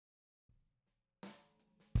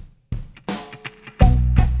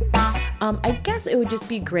I guess it would just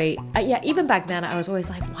be great. Yeah, even back then, I was always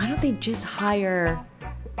like, why don't they just hire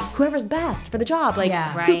whoever's best for the job? Like,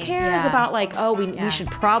 who cares about like, oh, we should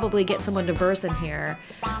probably get someone diverse in here.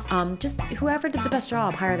 Just whoever did the best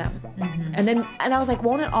job, hire them. And I was like,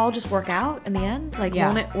 won't it all just work out in the end? Like,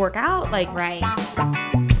 won't it work out? Like,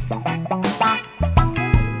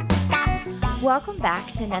 Welcome back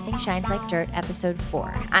to Nothing Shines Like Dirt, Episode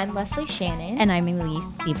 4. I'm Leslie Shannon. And I'm Elise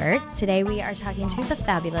Siebert. Today we are talking to the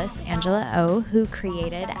fabulous Angela Oh, who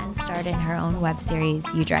created and starred in her own web series,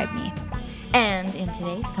 You Drive Me. And in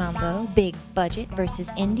today's combo, big budget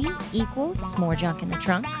versus indie equals more junk in the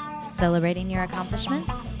trunk. Celebrating your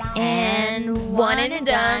accomplishments. And one and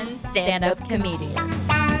done stand-up comedians.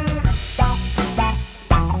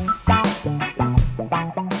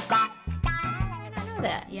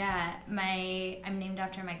 Yeah, I'm named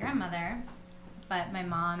after my grandmother, but my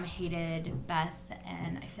mom hated Beth,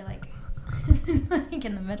 and I feel like like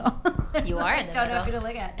in the middle. You are in the Don't know who to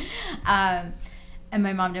look at. And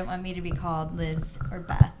my mom didn't want me to be called Liz or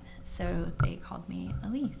Beth, so they called me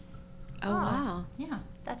Elise. oh wow. Yeah,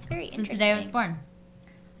 That's very since interesting. the day I was born.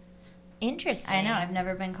 Interesting. I know, I've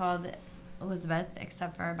never been called Elizabeth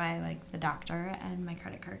except for by like the doctor and my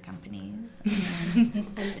credit card companies and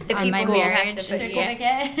The on my people who have marriage to put you-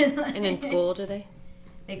 certificate. And in school, do they?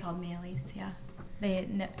 They called me Elise, yeah.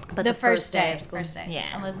 But the the first day of school. First day.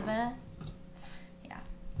 Yeah. Elizabeth. Yeah.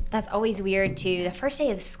 That's always weird, too. The first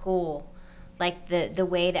day of school, like the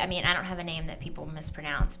way that, I mean, I don't have a name that people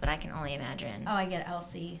mispronounce, but I can only imagine. Oh, I get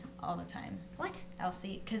Elsie all the time. What?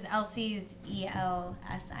 Elsie, because Elsie's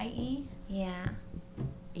Elsie. Yeah.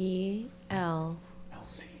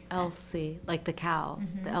 Elsie, like the cow,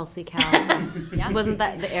 the Elsie cow. Yeah. Wasn't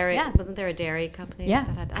that the area? Yeah. Wasn't there a dairy company that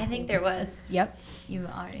had Elsie? I think there was. Yep. You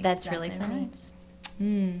are. That's exactly really funny. right.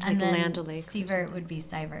 Mm. Like And then Land O'Lakes or Sievert something. would be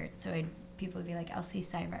Sivert, so people would be like Elsie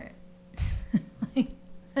Sivert.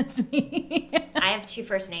 That's me. I have two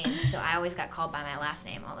first names, so I always got called by my last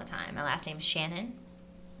name all the time. My last name's Shannon.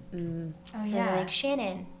 Oh, So yeah. they're like,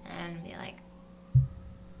 Shannon. And I'd be like,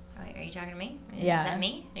 are you talking to me? Yeah. Is that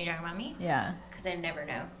me? Are you talking about me? Yeah. Because I never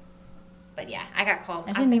know. But yeah, I got called.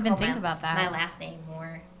 I I've didn't been even called think my- about that. My last name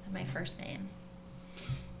more than my first name.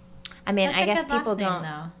 I mean, That's I a guess good last people name, don't.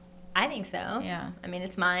 though. I think so. Yeah. I mean,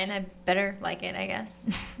 it's mine. I better like it, I guess.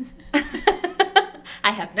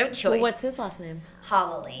 I have no choice. Well, what's his last name?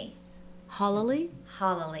 Holloway. Holloway?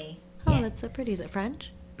 Holloway. Oh, Yeah. that's so pretty. Is it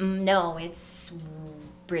French? No, it's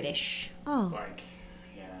British. Oh, Like,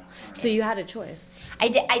 yeah. so you had a choice. I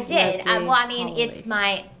did. Leslie Well, I mean, Holloway. it's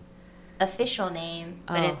my official name,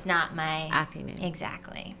 but Oh. it's not my Acting name.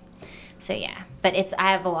 Exactly. So yeah, but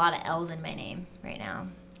I have a lot of L's in my name right now.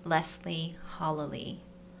 Leslie Holloway.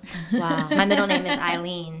 Wow. My middle name is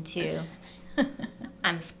Eileen too.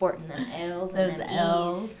 I'm sporting them L's and Those them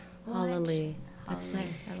L's. E's. Holloway. That's Holloway.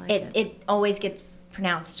 nice. I like It it always gets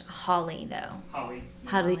pronounced Holly though. Holly.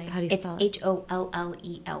 How do you It's spell it?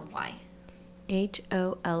 Hollely. Holley.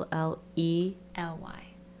 Ly.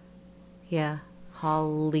 Yeah.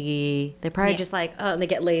 Holly. They're probably Yeah. just like, oh, and they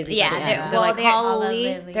get lazy. Yeah, by the they're- end. well, like they're-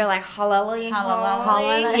 Holly. They're like Hollely.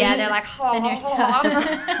 Hollally. Yeah, they're like And your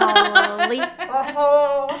Holly.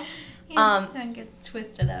 His tongue gets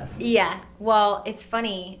twisted up. Yeah, well, it's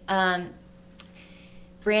funny.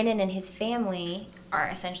 Brandon and his family are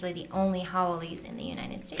essentially the only Hollies in the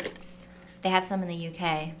United States. They have some in the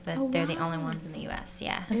UK, but Oh, they're the wow. only ones in the US,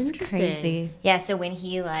 yeah. Interesting. Crazy. Yeah, so when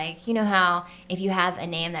he, like, you know how if you have a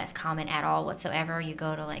name that's common at all whatsoever, you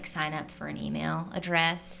go to, like, sign up for an email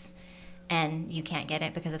address and you can't get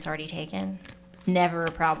it because it's already taken? Never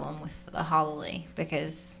a problem with a Holloway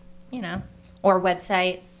because, you know, or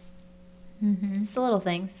website. Mm-hmm. It's the little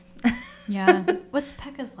things. Yeah. What's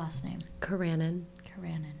Pekka's last name? Karanen.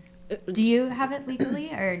 Karanen. Do you have it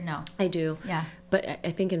legally or no? I do. Yeah. But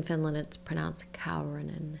I think in Finland it's pronounced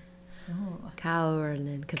Kauranen. Oh.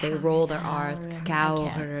 Kauranen, because they roll their R's. Kauranen.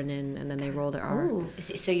 Kauranen, and then they roll their R. Ooh,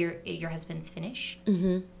 so your husband's Finnish?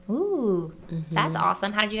 Mm-hmm. Ooh, that's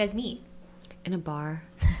awesome. How did you guys meet? In a bar.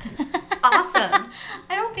 Awesome.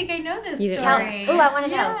 I don't think I know this You didn't Tell, story. ooh, I want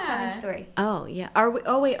to know. Yeah. Tell me the story. Oh, yeah. Are we?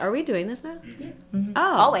 Oh, wait. Are we doing this now? Mm-hmm. Oh.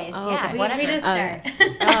 Always, Oh, yeah. okay. Whatever. We just Okay.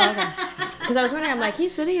 start. Oh, okay. Because I was wondering, I'm like,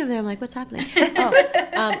 he's sitting over there. I'm like, what's happening?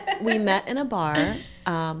 Oh, we met in a bar.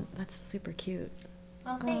 That's super cute.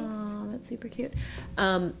 Well, thanks. Oh, that's super cute.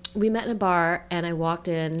 We met in a bar, and I walked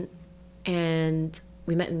in, and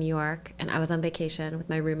we met in New York, and I was on vacation with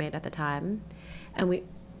my roommate at the time, and we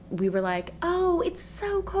were like, oh, it's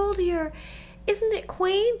so cold here. Isn't it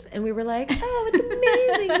quaint? And we were like, oh,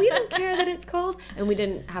 it's amazing. We don't care that it's cold. And we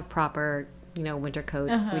didn't have proper, winter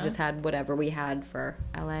coats. We just had whatever we had for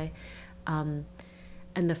LA.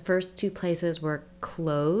 And the first 2 places were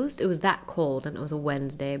closed. It was that cold, and it was a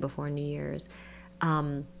Wednesday before New Year's.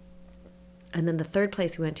 And then the third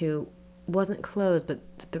place we went to wasn't closed, but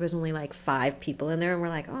there was only like 5 people in there, and we're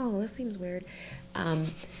like, oh, this seems weird.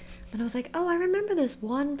 But I was like, oh, I remember this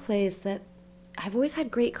one place that I've always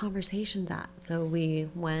had great conversations at. So we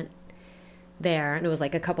went there, and it was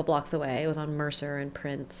like a couple blocks away. It was on Mercer and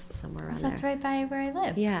Prince, somewhere around there. That's right by where I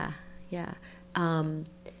live. Yeah, yeah. Do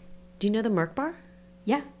you know the Merc Bar?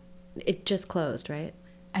 Yeah. It just closed, right?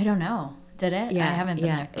 I don't know. Did it? Yeah, I haven't been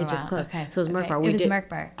there for a while. it just closed. Okay. So it was Merc Bar. It was Merc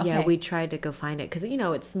Bar. Okay. Yeah, we tried to go find it because, you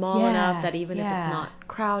know, it's small enough that even if it's not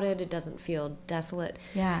crowded, it doesn't feel desolate.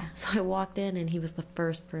 Yeah. So I walked in, and he was the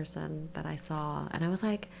first person that I saw. And I was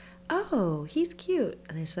like, oh, he's cute.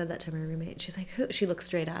 And I said that to my roommate. She's like, who? She looks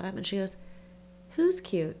straight at him, and she goes, who's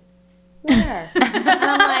cute? Where? And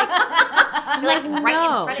I'm like, right in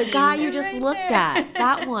front of the guy you just looked at,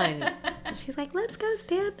 that one. And she's like, let's go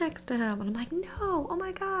stand next to him. And I'm like, no, oh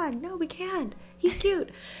my God, no, we can't. He's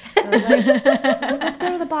cute. So I was like, let's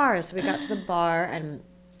go to the bar. So we got to the bar, and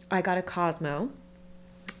I got a Cosmo,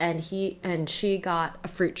 and she got a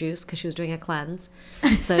fruit juice because she was doing a cleanse.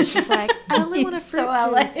 So she's like, I only want a fruit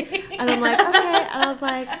juice. And I'm like, okay. And I was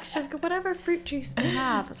like, she's like, whatever fruit juice they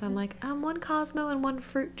have. So I'm like, 1 Cosmo and 1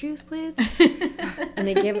 fruit juice, please. And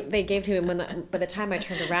they gave to him. By the time I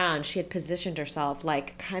turned around, she had positioned herself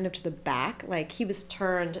like kind of to the back, like he was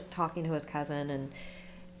turned talking to his cousin,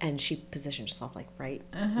 and she positioned herself like right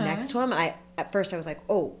next to him. And at first I was like,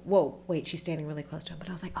 oh, whoa, wait, she's standing really close to him. But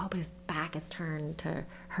I was like, oh, but his back is turned to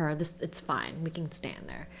her. It's fine. We can stand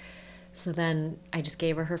there. So then I just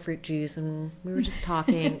gave her fruit juice, and we were just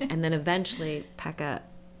talking. And then eventually Pekka,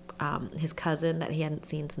 his cousin that he hadn't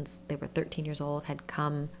seen since they were 13 years old, had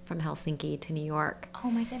come from Helsinki to New York.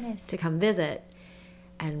 Oh my goodness. To come visit.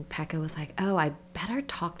 And Pekka was like, oh, I better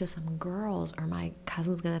talk to some girls or my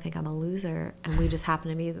cousin's going to think I'm a loser. And we just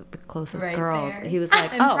happen to be the closest girls. There. He was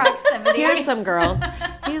like, here's some girls.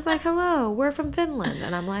 He was like, hello, we're from Finland.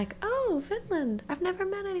 And I'm like, oh, Finland. I've never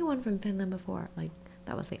met anyone from Finland before. Like,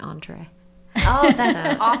 that was the entree. Oh,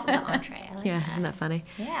 that's awesome. The entree. I like that. Isn't that funny?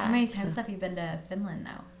 Yeah. How many times have you been to Finland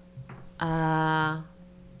now?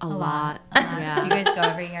 A lot. Yeah. Do you guys go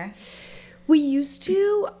every year? We used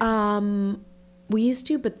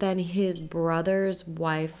to, but then his brother's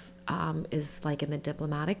wife is like in the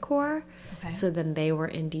diplomatic corps. Okay. So then they were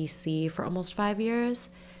in D.C. for almost 5 years.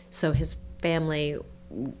 So his family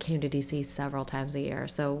came to D.C. several times a year.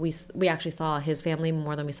 So we actually saw his family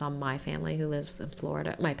more than we saw my family who lives in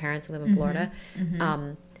Florida, my parents who live in Florida.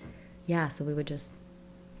 Mm-hmm. So we would just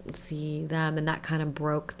see them, and that kind of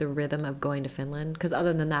broke the rhythm of going to Finland. Because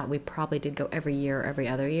other than that, we probably did go every year or every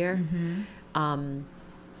other year. Mm-hmm.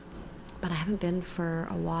 But I haven't been for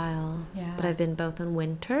a while. Yeah. But I've been both in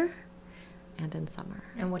winter and in summer.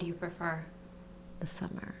 And what do you prefer? The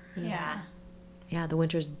summer. Yeah. Yeah, the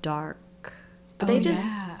winter's dark. But they just,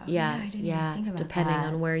 depending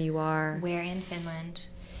on where you are. Where in Finland?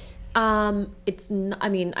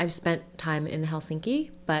 I've spent time in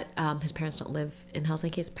Helsinki, but his parents don't live in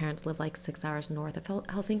Helsinki. His parents live like 6 hours north of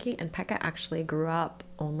Helsinki. And Pekka actually grew up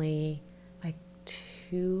only like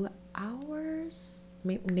 2 hours.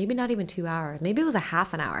 Maybe not even 2 hours. Maybe it was a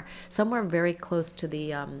half an hour. Somewhere very close to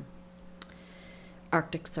the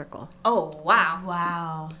Arctic Circle. Oh, wow.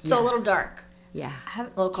 Wow. So a little dark. Yeah.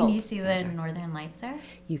 Can you see the northern lights there?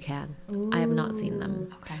 You can. Ooh. I have not seen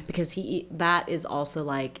them. Okay. Because that is also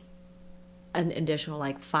like an additional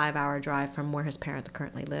like 5-hour drive from where his parents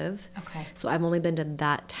currently live. Okay. So I've only been to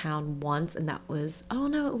that town once, and that was,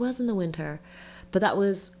 it was in the winter. But that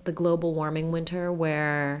was the global warming winter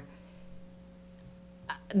where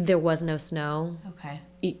there was no snow. Okay.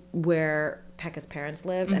 Where Pekka's parents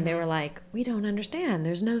lived, and they were like, we don't understand.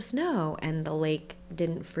 There's no snow. And the lake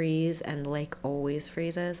didn't freeze, and the lake always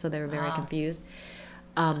freezes, so they were very confused.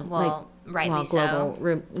 Rightly so.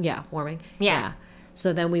 Warming. Yeah.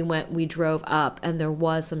 So then we drove up, and there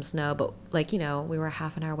was some snow, but we were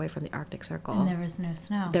half an hour away from the Arctic Circle. And there was no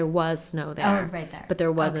snow. There was snow there. Oh, right there. But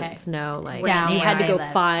there wasn't snow down. You had to go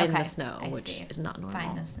find the snow, which is not normal.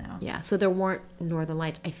 Find the snow. Yeah. So there weren't northern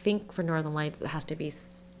lights. I think for northern lights it has to be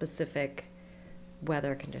specific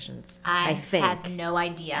weather conditions. I think. Have no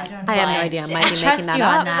idea. I have no idea. I might be making that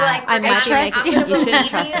up. I might trust you. You shouldn't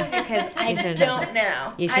trust me because I don't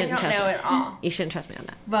know. You shouldn't trust me at all. You shouldn't trust me on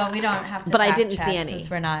that. Well, we don't have to. But I didn't see any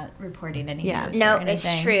since we're not reporting any. Yeah. No,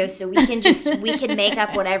 it's true. So we can make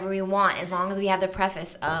up whatever we want as long as we have the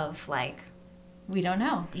preface of We don't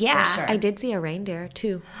know. Yeah. For sure. I did see a reindeer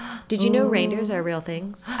too. Did you know reindeers are real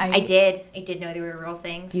things? I did know they were real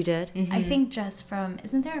things. You did? Mm-hmm. I think just from,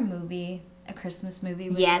 isn't there a movie, a Christmas movie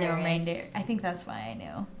with Yeah, real there reindeer? is. I think that's why I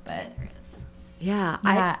knew. But Yeah.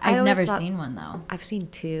 I've always never thought- seen one though. I've seen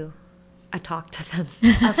two. I talked to them.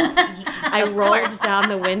 I rolled down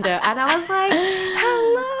the window and I was like,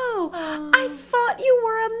 hello, I thought you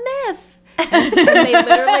were a myth. And they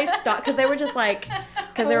literally stopped because they were just like,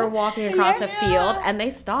 because they were walking across a field and they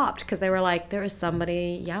stopped because they were like, there was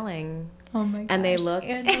somebody yelling. Oh my gosh. And they looked,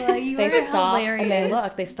 Angela, you they are stopped hilarious. and they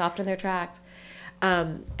looked, they stopped in their tracks.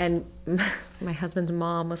 And my husband's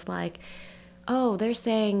mom was like, oh, they're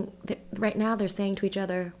saying, right now they're saying to each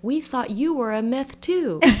other, we thought you were a myth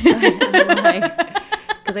too.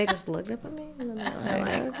 Because they just looked up at me and then they're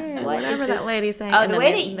like, okay, what whatever is that this? lady's saying. Oh, And the then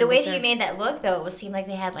way they that you started- made that look though, it seemed like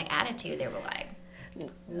they had like attitude. They were like,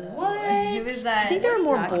 what? Who was that? I think they were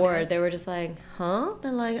more talking bored. about? They were just like, huh?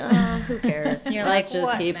 They're like, who cares? You're Let's like,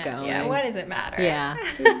 just what keep ma- going. Yeah, what does it matter? Yeah.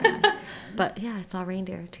 But yeah, I saw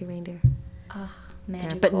reindeer, two reindeer. Ugh, Yeah,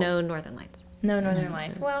 magical. but no northern lights. No Northern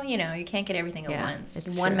Lights. Well, you know, you can't get everything at Yeah, once.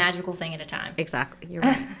 it's One true. magical thing at a time. Exactly. You're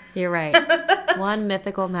right. You're right. One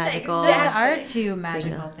mythical, magical. Those are two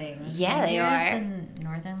magical things. Yeah, they Reindeers are. And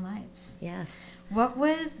Northern Lights. Yes, What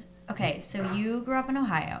was, okay, so you grew up in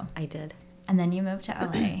Ohio I did. and then you moved to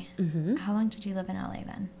LA. How long did you live in LA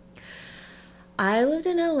then? I lived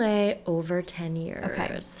in LA over 10 years.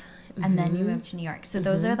 Okay. And then you moved to New York. So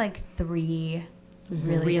those are like three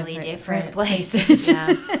really, different places.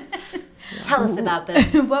 Yes. Tell us about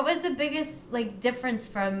them. What was the biggest like difference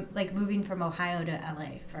from like moving from Ohio to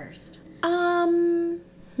LA first?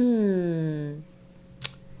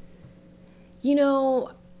 You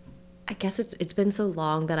know, I guess it's been so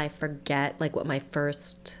long that I forget like what my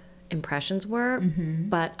first impressions were.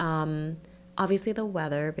 But obviously the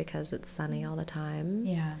weather because it's sunny all the time.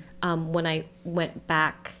 Yeah. When I went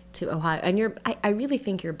back to Ohio, and I really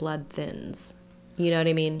think your blood thins. You know what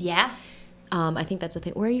I mean? Yeah. I think that's the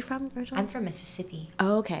thing. Where are you from originally? I'm from Mississippi.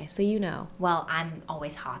 Oh, okay. So you know. Well, I'm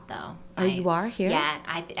always hot though. Oh, you are here? Yeah,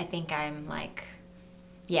 I think I'm like,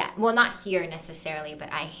 yeah. Well, not here necessarily,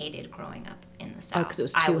 but I hated growing up in the South. 'cause it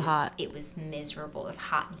was too hot. It was miserable. It was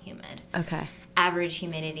hot and humid. Okay. Average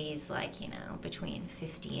humidity is like, you know, between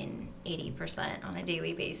 50 and 80% on a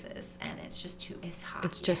daily basis. And it's just it's hot.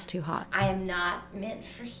 It's just too hot. I am not meant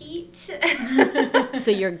for heat.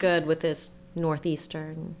 So you're good with this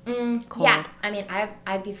northeastern cold? Yeah, I mean,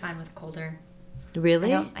 I'd be fine with colder.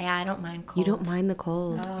 Really? I don't mind cold. You don't mind the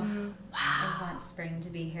cold? I want spring to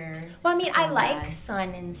be here. Well, I mean, so I like bad. sun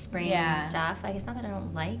and spring Yeah. and stuff. Like, it's not that I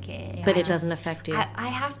don't like it. But I it doesn't affect you. I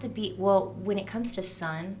have to be, well, when it comes to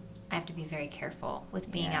sun, I have to be very careful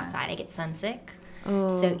with being Yeah. outside. I get sunsick. Oh.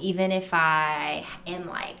 So even if I am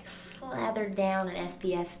like slathered down in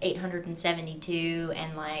SPF 872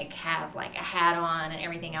 and like have like a hat on and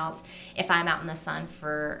everything else, if I'm out in the sun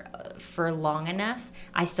for long enough,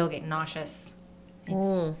 I still get nauseous.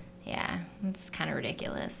 Yeah, it's kind of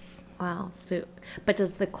ridiculous. Wow. So, but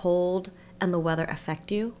does the cold and the weather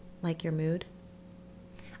affect you, like your mood?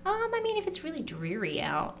 I mean, if it's really dreary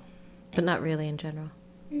out, But not really in general.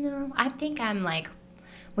 no, I think I'm like,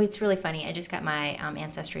 well, it's really funny. I just got my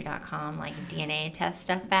Ancestry.com like DNA test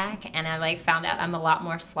stuff back, and I like found out I'm a lot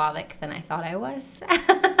more Slavic than I thought I was. I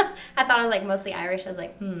thought I was like mostly Irish. I was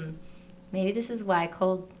like, maybe this is why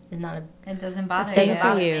cold is not a. It doesn't bother Thing you. for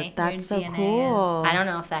bother you. me. That's so Your DNA cool. I don't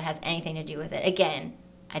know if that has anything to do with it. Again,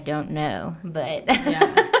 I don't know, but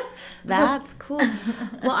Yeah. That's cool.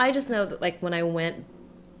 Well, I just know that like when I went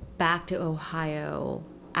back to Ohio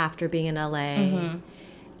after being in LA,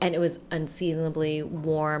 and it was unseasonably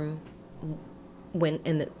warm when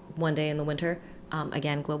one day in the winter.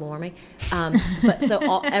 Again, global warming. But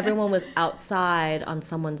so everyone was outside on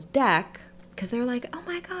someone's deck because they were like, "Oh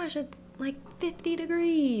my gosh, it's like 50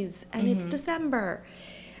 degrees and it's December."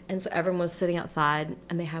 And so everyone was sitting outside,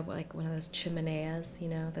 and they had like one of those chimeneas, you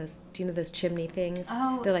know, those. Do you know those chimney things?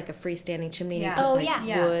 Oh. They're like a freestanding chimney. Yeah. You put, Oh, like, yeah.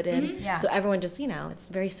 Yeah. wood in. Yeah. So everyone just, you know, it's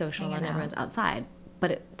very social, Hanging and out. everyone's outside.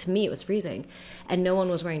 But to me, it was freezing, and no one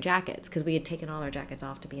was wearing jackets because we had taken all our jackets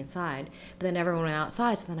off to be inside. But then everyone went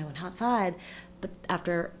outside, so then I went outside. But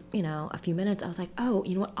after a few minutes, I was like, "Oh,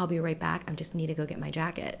 you know what? I'll be right back. I just need to go get my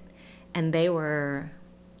jacket." And they were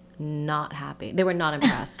not happy. They were not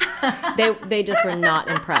impressed. they just were not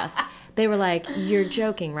impressed. They were like, "You're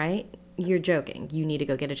joking, right? You're joking. You need to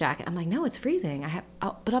go get a jacket." I'm like, "No, it's freezing.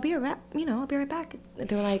 But I'll be right back. I'll be right back."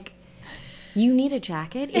 They were like, "You need a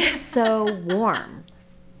jacket? It's so warm."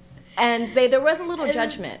 And there was a little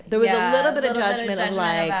judgment. There was a little bit of judgment of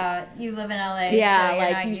like, about, you live in LA. Yeah, so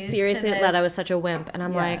like you seriously thought I was such a wimp. And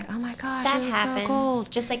I'm like, oh my gosh, that it was happens. so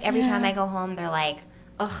cold. Just like every time I go home, they're like,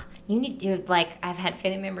 ugh, you need to, like, I've had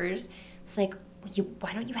family members, it's like,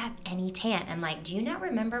 why don't you have any tan? I'm like, do you not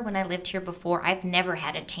remember when I lived here before? I've never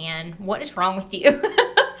had a tan. What is wrong with you?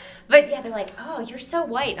 But yeah, they're like, oh, you're so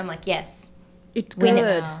white. I'm like, yes. It's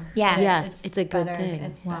good. Yeah. Yes, it's a good better. thing.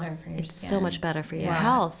 It's better for your It's skin. so much better for your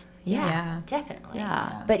health. Yeah, definitely.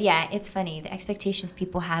 Yeah. But yeah, it's funny. The expectations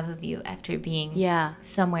people have of you after being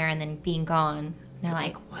somewhere and then being gone. They're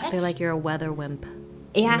like, what? They're like, you're a weather wimp.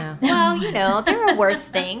 Yeah. You know? Well, there are worse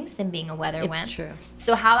things than being a weather wimp. It's true.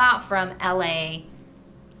 So how about from LA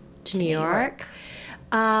to New York?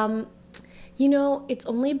 You know, it's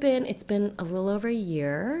been a little over a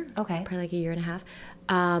year. Okay. Probably like a year and a half.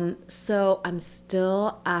 So I'm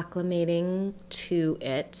still acclimating to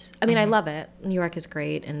it. I mean, I love it. New York is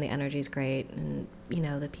great, and the energy is great, and you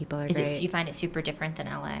know, the people are great. You find it super different than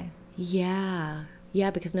LA? Yeah,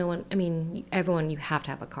 because everyone, you have to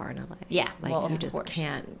have a car in LA. Yeah, like well, you of just course.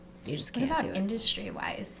 can't. You just can't What do about it.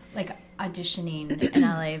 industry-wise? Like auditioning in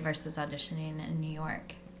LA versus auditioning in New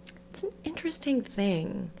York? It's an interesting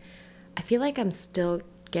thing. I feel like I'm still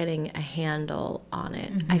getting a handle on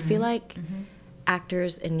it. I feel like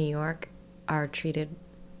actors in New York are treated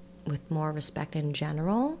with more respect in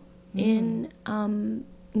general in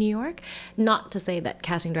New York. Not to say that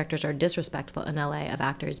casting directors are disrespectful in LA of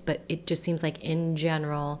actors, but it just seems like in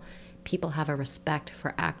general, people have a respect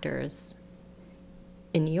for actors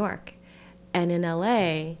in New York. And in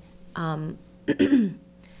LA, I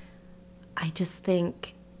just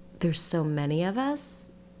think there's so many of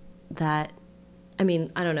us that, I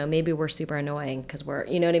mean, I don't know, maybe we're super annoying because we're,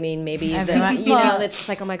 you know what I mean? Maybe, it's just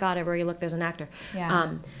like, oh my God, everywhere you look, there's an actor.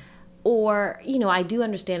 Yeah. Or, you know, I do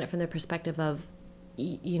understand it from the perspective of,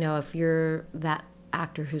 you know, if you're that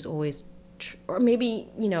actor who's always, or maybe,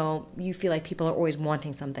 you know, you feel like people are always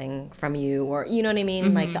wanting something from you, or, you know what I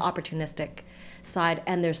mean? Like the opportunistic side.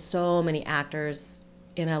 And there's so many actors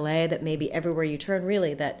in LA that maybe everywhere you turn,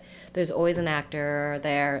 really, that there's always an actor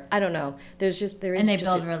there. I don't know. There is and they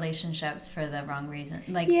build relationships for the wrong reason.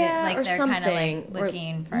 Like, or they're kind of like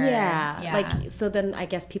looking for. Like, so then I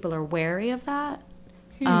guess people are wary of that.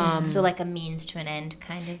 So like a means to an end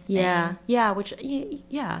kind of thing.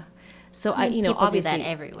 Yeah. So I mean, people obviously do that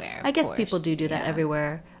everywhere. I guess people do that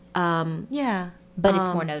everywhere. But it's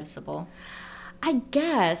more noticeable. I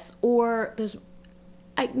guess, or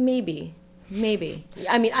maybe.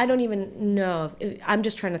 I mean, I don't even know. I'm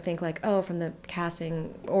just trying to think like, from the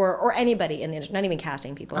casting or anybody in the industry, not even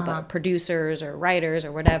casting people, but producers or writers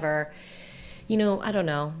or whatever. You know, I don't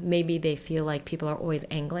know. Maybe they feel like people are always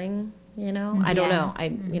angling, you know? I don't know.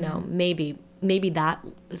 You know, maybe that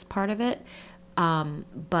is part of it.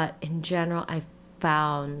 But in general, I've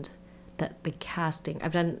found that the casting,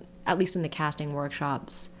 I've done, at least in the casting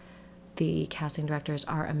workshops, the casting directors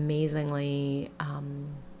are amazingly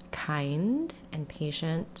kind and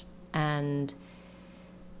patient and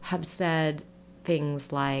have said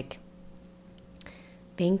things like,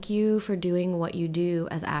 thank you for doing what you do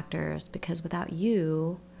as actors, because without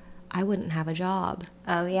you, I wouldn't have a job.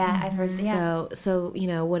 Oh, yeah, I've heard that. So, you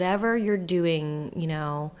know, whatever you're doing, you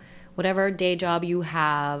know, whatever day job you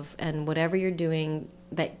have and whatever you're doing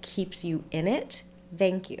that keeps you in it,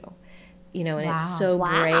 thank you. You know, and it's so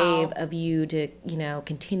brave of you to, you know,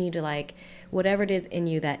 continue to like, whatever it is in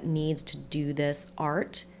you that needs to do this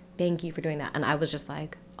art, thank you for doing that. And I was just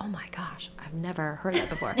like, oh my gosh, I've never heard that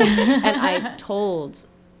before. And I told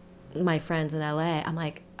my friends in LA, I'm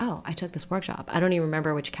like, oh, I took this workshop. I don't even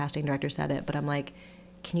remember which casting director said it, but I'm like,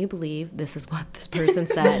 can you believe this is what this person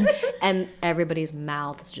said? And everybody's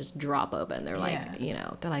mouths just drop open. They're like, you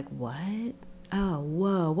know, they're like, what? Oh,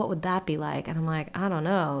 whoa, what would that be like? And I'm like, I don't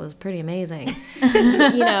know. It was pretty amazing.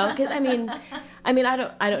 You know, because I mean,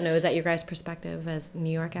 I don't know. Is that your guys' perspective as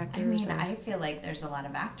New York actors? I mean, I feel like there's a lot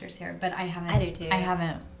of actors here, but I haven't. I do too. I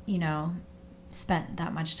haven't, you know, spent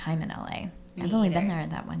that much time in LA. I've only been there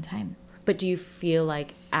that one time. But do you feel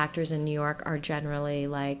like actors in New York are generally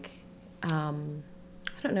like, I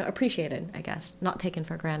don't know, appreciated, I guess, not taken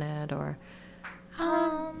for granted, or?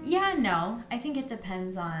 Yeah, no. I think it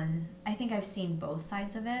depends on. I think I've seen both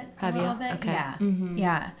sides of it a little bit. Okay. Yeah,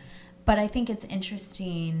 yeah. But I think it's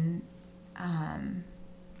interesting,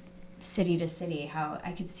 city to city, how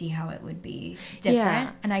I could see how it would be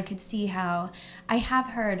different, and I could see how I have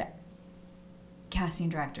heard casting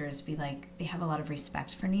directors be like, they have a lot of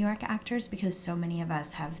respect for New York actors because so many of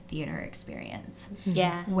us have theater experience.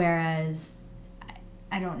 Yeah. Whereas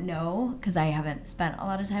I don't know, because I haven't spent a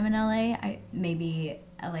lot of time in LA. Maybe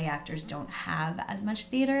LA actors don't have as much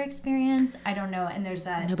theater experience. I don't know. And there's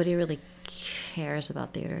that. Nobody really cares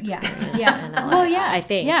about theater experience. Yeah. In LA, Well, yeah. I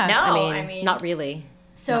think. No, I mean, not really.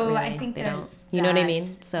 So not really. I think they there's don't. You know what I mean?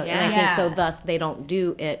 So and I think so. Thus, they don't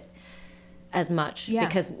do it as much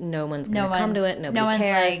because no one's going to come to it. Nobody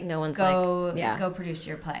cares. Like, no one's go produce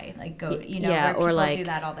your play. Like go, you know, where people like, do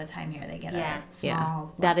that all the time here. They get a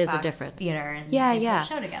small that is a difference. Theater and they put a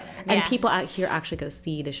show together. And people out here actually go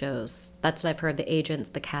see the shows. That's what I've heard. The agents,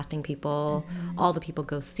 the casting people, all the people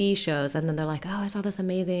go see shows, and then they're like, "Oh, I saw this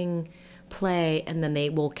amazing play," and then they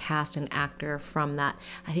will cast an actor from that.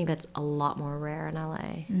 I think that's a lot more rare in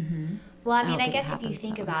LA. Well, I mean, I guess if you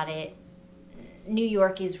think about it, New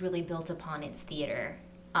York is really built upon its theater.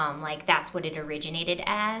 Like, that's what it originated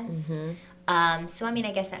as. So, I mean,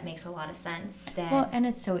 I guess that makes a lot of sense. Well, and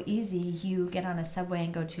it's so easy. You get on a subway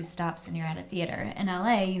and go 2 stops and you're at a theater. In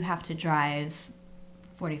LA, you have to drive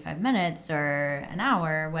 45 minutes or an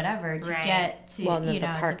hour or whatever to get to, you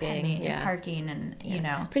know, parking and, you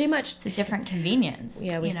know. Pretty much. It's a different convenience.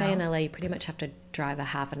 Yeah, we say in LA, you pretty much have to drive a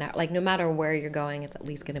half an hour. Like, no matter where you're going, it's at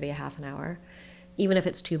least going to be a half an hour. Even if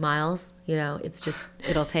it's 2 miles, you know, it's just,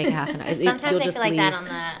 it'll take half an hour. Sometimes I feel like that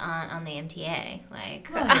on the MTA.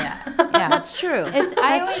 Like, that's true.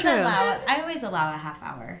 I always allow a half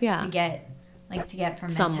hour to get from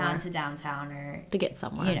midtown to downtown or to get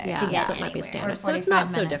somewhere. You know, to get so it might be standard. So it's not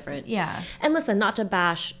minutes. so different. Yeah. And listen, not to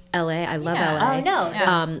bash LA. I love LA. Oh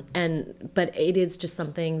no. But it is just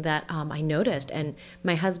something that I noticed. And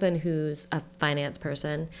my husband, who's a finance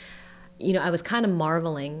person, you know, I was kind of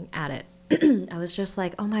marveling at it. I was just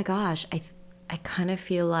like, oh my gosh, I kind of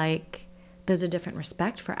feel like there's a different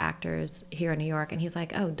respect for actors here in New York. And he's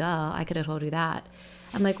like, oh, duh, I could have told you that.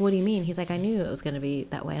 I'm like, what do you mean? He's like, I knew it was going to be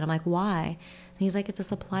that way. And I'm like, why? And he's like, it's a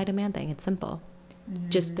supply demand thing. It's simple.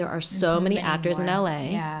 Just there are so many actors in LA.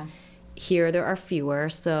 Yeah. Here there are fewer,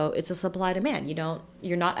 so it's a supply demand.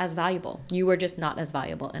 You're not as valuable. You were just not as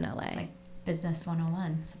valuable in LA. It's like Business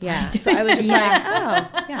 101. Yeah. So I was just like, oh,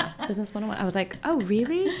 yeah, Business 101. I was like, oh,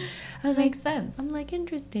 really? I was Makes sense. I'm like,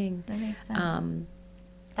 interesting. That makes sense.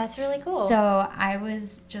 That's really cool. So I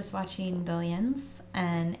was just watching Billions,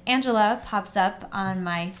 and Angela pops up on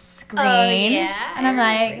my screen. Oh, yeah. And I'm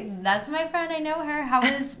like, that's my friend. I know her. How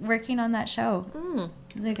was working on that show?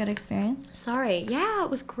 Was it a good experience? Sorry. Yeah, it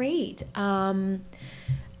was great. Did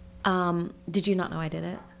you not know I did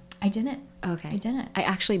it? I didn't. Okay. I didn't. I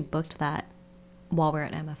actually booked that while we were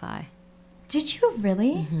at MFI. Did you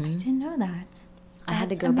really? I didn't know that. I had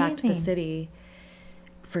to go back to the city.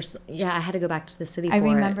 I had to go back to the city for it. I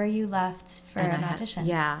remember you left for an audition.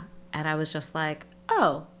 And I was just like,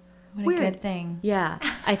 oh, what weird. A good thing. Yeah,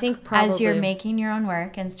 I think probably as you're making your own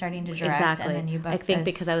work and starting to direct, and then you book I think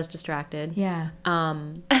because I was distracted. Yeah.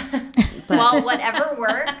 But well, whatever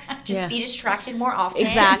works, just be distracted more often.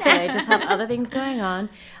 Exactly. I just have other things going on.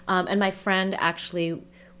 And my friend actually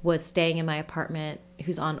was staying in my apartment,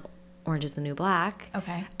 who's on Orange is the New Black.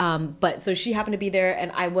 Okay. But so she happened to be there,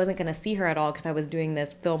 and I wasn't going to see her at all because I was doing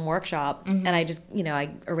this film workshop, and I just,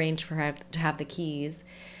 I arranged for her to have the keys.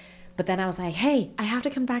 But then I was like, hey, I have to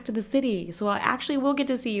come back to the city, so I actually will get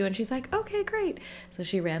to see you. And she's like, okay, great. So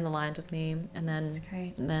she ran the lines with me, and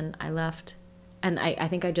then I left. And I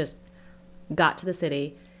think I just got to the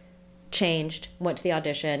city, changed, went to the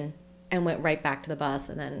audition, and went right back to the bus,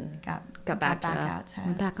 and then got back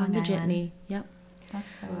on the jitney. Yep.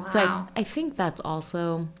 That's so wow. So I think that's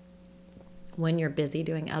also when you're busy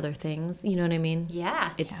doing other things, you know what I mean?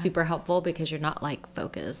 Yeah. It's super helpful because you're not like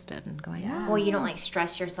focused and going, well, you don't like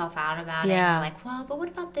stress yourself out about it. You're like, well, but what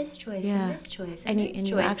about this choice and this choice and this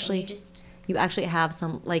choice? You actually have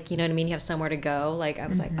some, like, you know what I mean? You have somewhere to go. Like, I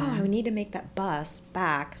was like, oh, I would need to make that bus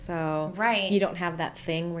back. So you don't have that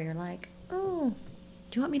thing where you're like, oh,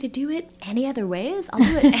 do you want me to do it any other ways? I'll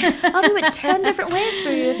do it. I'll do it 10 different ways for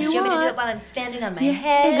you if you want. Do you want me to do it while I'm standing on my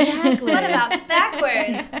head? Exactly. What about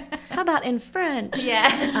backwards? How about in French?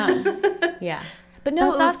 Yeah. Yeah. But no,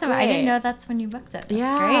 that's it was awesome. great. I didn't know that's when you booked it. That's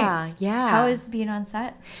great. Yeah. How was being on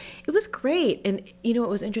set? It was great. And you know, it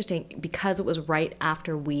was interesting because it was right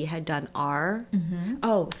after we had done our.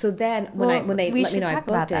 Oh, so then when they let me know I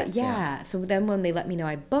booked it. Yeah. So then when they let me know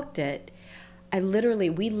I booked it,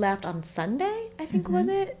 we left on Sunday, I think was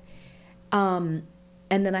it? And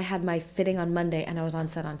then I had my fitting on Monday and I was on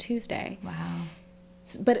set on Tuesday. Wow.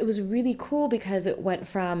 But it was really cool because it went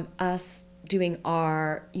from us doing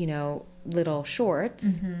our, little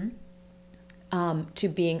shorts to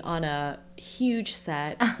being on a huge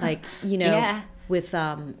set, like, with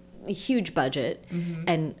a huge budget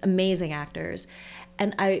and amazing actors.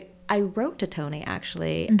 And I wrote to Tony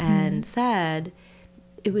actually and said,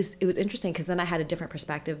 it was interesting because then I had a different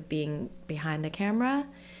perspective being behind the camera.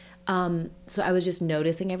 So I was just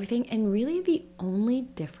noticing everything, and really the only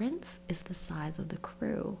difference is the size of the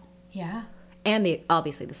crew. Yeah. And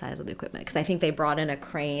obviously the size of the equipment, because I think they brought in a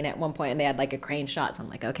crane at one point and they had like a crane shot. So I'm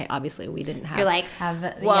like, okay, obviously we didn't have. You're like,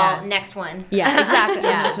 next one. Yeah, exactly.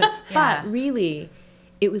 Yeah. But really,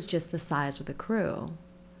 it was just the size of the crew.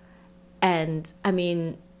 And I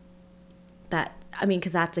mean,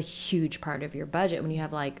 because that's a huge part of your budget when you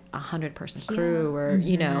have like 100-person crew or,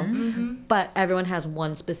 you know, but everyone has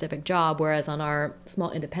one specific job. Whereas on our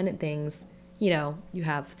small independent things, you know, you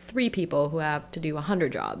have 3 people who have to do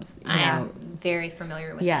 100 jobs. I am very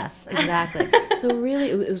familiar with yes, this. Exactly. So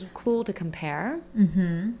really, it was cool to compare.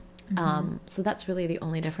 So that's really the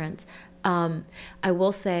only difference. I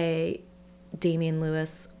will say Damian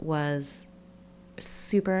Lewis was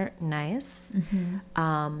super nice.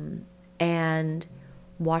 And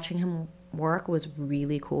watching him work was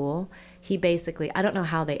really cool. He basically, I don't know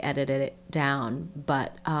how they edited it down,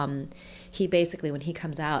 but he basically, when he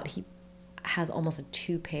comes out, he has almost a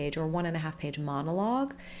 2-page or 1.5-page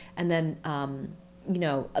monologue, and then you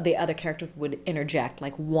know, the other characters would interject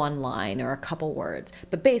like one line or a couple words,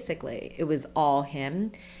 but basically it was all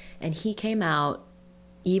him. And he came out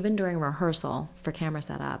even during rehearsal for camera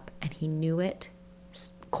setup, and he knew it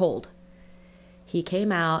cold. He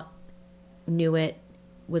came out, knew it,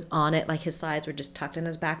 was on it, like his slides were just tucked in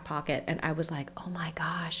his back pocket, and I was like, oh my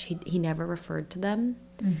gosh, he never referred to them.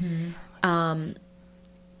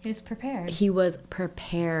 He was prepared. He was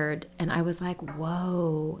prepared, and I was like,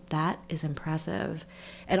 whoa, that is impressive.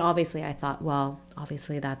 And obviously I thought, well,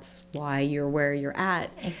 obviously that's why you're where you're at.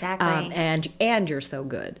 Exactly. And you're so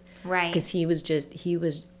good. Right. Because he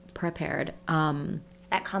was prepared.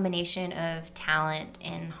 That combination of talent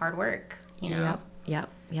and hard work, you know? Yep.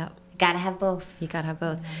 Gotta have both. You gotta have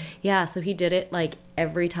both. Yeah, so he did it like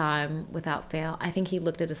every time without fail. I think he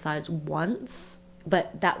looked at his slides once,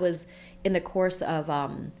 but that was in the course of,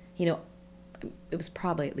 you know, it was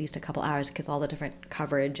probably at least a couple hours because all the different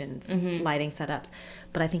coverage and lighting setups.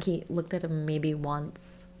 But I think he looked at him maybe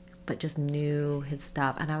once, but just knew his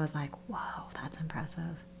stuff. And I was like, whoa, that's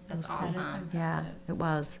impressive. That's awesome. Yeah, it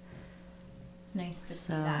was. It's nice to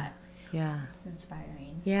see that. Yeah. It's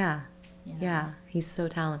inspiring. Yeah. You know? Yeah, he's so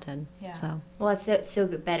talented. Yeah. So. Well, it's so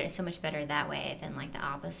good, so much better that way than like the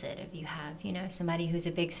opposite. If you have, you know, somebody who's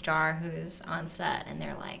a big star who's on set and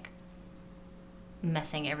they're like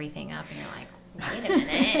messing everything up, and you're like, wait a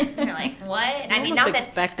minute. And you're like, what? I mean, not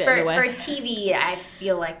that for TV, I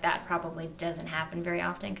feel like that probably doesn't happen very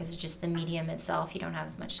often because it's just the medium itself. You don't have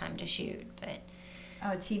as much time to shoot, but.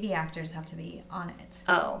 Oh, TV actors have to be on it.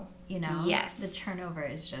 Oh, you know, yes. The turnover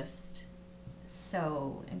is just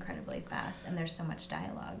so incredibly fast, and there's so much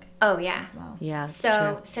dialogue. Oh yeah, as well. Yeah.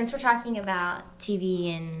 So since we're talking about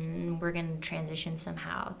TV, and we're going to transition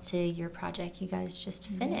somehow to your project, you guys just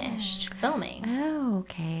finished filming. Oh,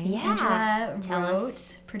 okay. Yeah. Angela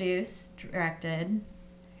wrote, produced, directed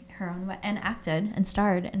her own and acted and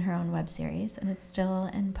starred in her own web series, and it's still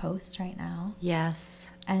in post right now. Yes.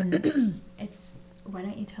 And it's. Why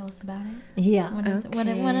don't you tell us about it? Yeah. What is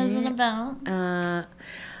it about?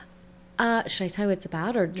 Should I tell you what it's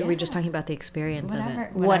about, or are we just talking about the experience of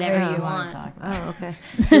it? Whatever you want to talk about. Oh, okay.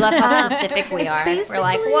 You love how specific we are. We're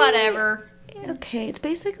like, whatever. Okay, it's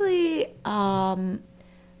basically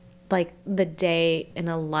like the day in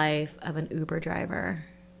a life of an Uber driver.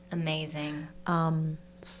 Amazing.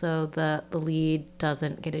 So the lead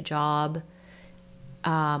doesn't get a job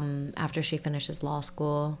after she finishes law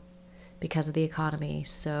school because of the economy.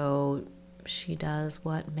 So she does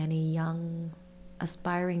what many young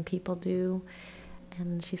aspiring people do,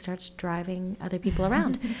 and she starts driving other people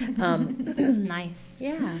around. Nice.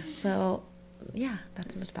 Yeah. So yeah,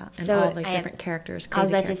 that's what it's about. And so all the different characters. I was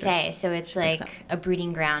about characters to say, so it's like a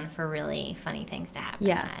breeding ground for really funny things to happen.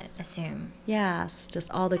 Yes. I assume. Yes,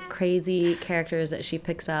 just all the crazy characters that she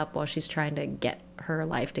picks up while she's trying to get her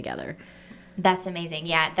life together. That's amazing.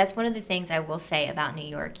 Yeah, that's one of the things I will say about New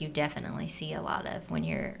York. You definitely see a lot of when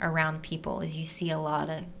you're around people is you see a lot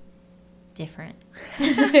of different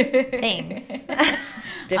things.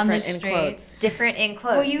 Different in quotes. Different in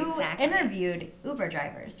quotes. Well, you exactly. interviewed Uber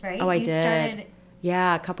drivers, right? Oh, I you did. Started...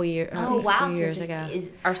 Yeah, a couple years. Oh wow! So years ago.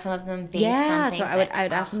 Are some of them based on things? So I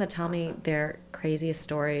would ask them to tell me their craziest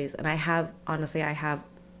stories, and I have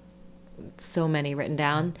so many written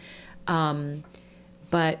down.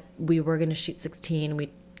 But we were going to shoot 16.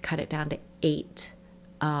 We cut it down to 8.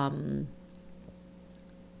 And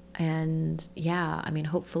yeah, I mean,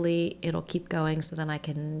 hopefully it'll keep going so then I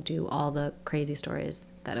can do all the crazy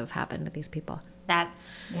stories that have happened to these people.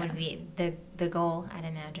 That's would be the goal, I'd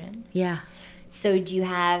imagine. Yeah. So do you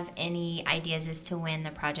have any ideas as to when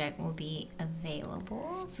the project will be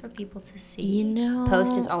available for people to see? You know,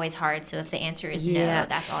 post is always hard, so if the answer is no,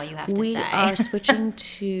 that's all you have to say. We are switching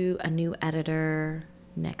to a new editor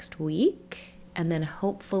next week, and then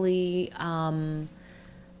hopefully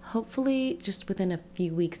just within a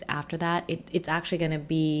few weeks after that, it's actually going to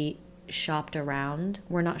be shopped around.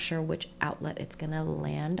 We're not sure which outlet it's going to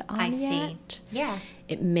land on yet. Yeah.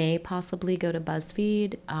 It may possibly go to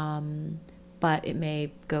BuzzFeed, but it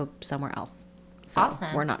may go somewhere else. So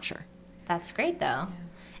awesome. We're not sure. That's great, though. Yeah.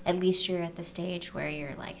 At least you're at the stage where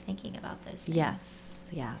you're, like, thinking about those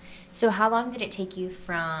things. Yes. So how long did it take you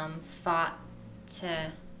from thought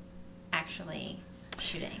to actually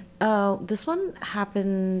shooting? Oh, this one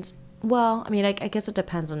happened, well, I mean, I guess it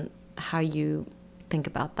depends on how you think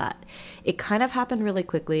about that. It kind of happened really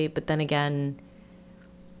quickly, but then again,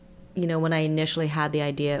 you know, when I initially had the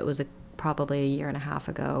idea, it was probably a year and a half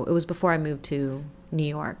ago. It was before I moved to New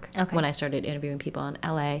York, when I started interviewing people in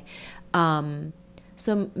LA.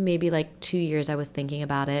 So maybe like 2 years I was thinking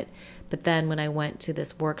about it. But then when I went to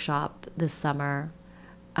this workshop this summer,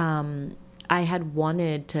 I had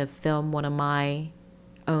wanted to film one of my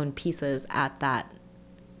own pieces at that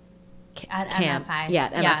camp. MFI. Yeah,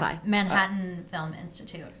 at MFI. Manhattan Film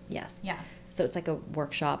Institute. Yes. Yeah. So it's like a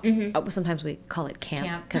workshop. Sometimes we call it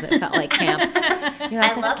camp because it felt like camp. You know,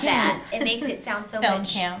 I love that. It makes it sound so film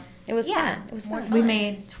much. Camp. It was fun. It was more fun. We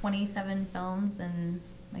made 27 films in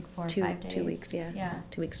like 4 or 5 days. 2 weeks, yeah. Yeah.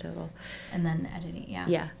 2 weeks total. And then editing, yeah.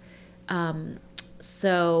 Yeah.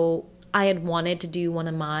 So I had wanted to do one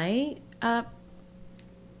of my, a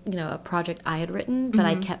project I had written, but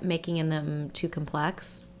I kept making them too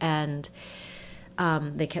complex. And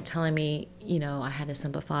they kept telling me, you know, I had to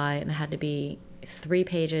simplify, and it had to be 3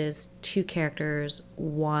 pages, 2 characters,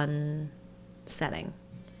 1 setting.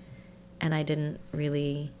 And I didn't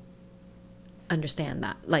really understand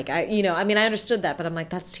that. Like, I understood that, but I'm like,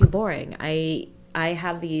 that's too boring. I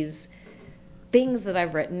have these things that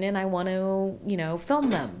I've written, and I want to, you know, film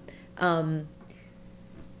them. And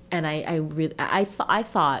I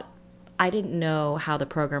thought, I didn't know how the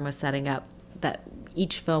program was setting up, that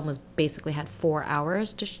each film basically had 4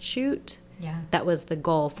 hours to shoot. Yeah. That was the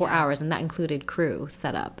goal, 4 hours, and that included crew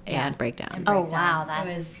setup and breakdown. Oh, wow.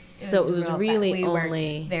 It was really we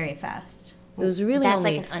worked very fast. It was really That's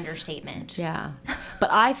like an understatement. Yeah.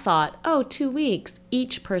 But I thought, 2 weeks,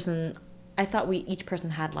 each person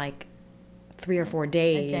had like 3 or 4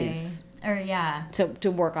 days. Or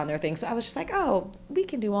to work on their thing. So I was just like, we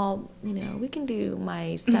can do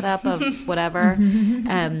my setup of whatever.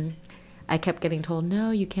 I kept getting told,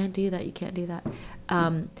 no, you can't do that.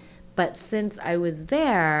 But since I was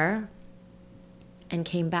there and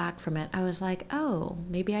came back from it, I was like,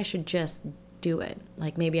 maybe I should just do it.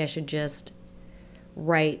 Like, maybe I should just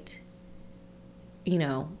write, you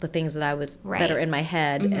know, the things that that are in my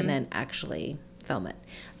head, and then actually film it.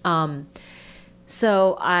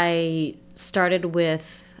 So I started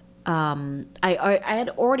with, I had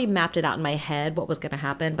already mapped it out in my head what was going to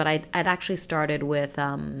happen, but I'd actually started with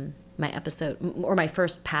my episode, or my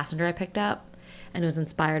first passenger I picked up, and it was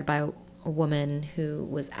inspired by a woman who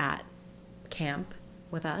was at camp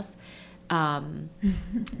with us.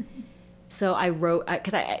 So I wrote,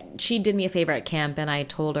 because she did me a favor at camp, and I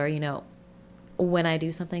told her, you know, when I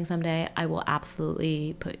do something someday, I will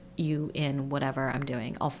absolutely put you in whatever I'm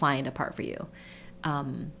doing. I'll find a part for you.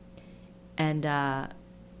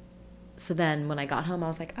 So then when I got home, I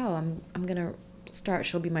was like, I'm going to start.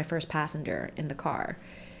 She'll be my first passenger in the car.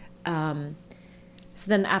 So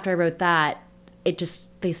then after I wrote that,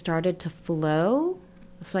 they started to flow.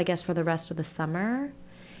 So I guess for the rest of the summer.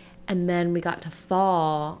 And then we got to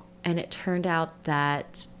fall, and it turned out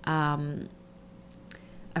that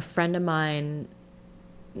a friend of mine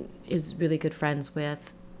is really good friends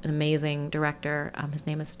with an amazing director. His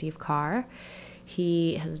name is Steve Carr.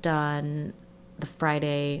 He has done the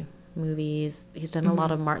Friday movies. He's done a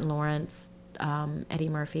lot of Martin Lawrence, Eddie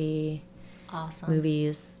Murphy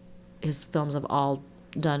movies. His films have all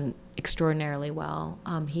done extraordinarily well.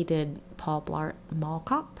 He did Paul Blart Mall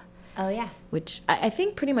Cop. Oh, yeah. Which I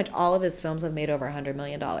think pretty much all of his films have made over $100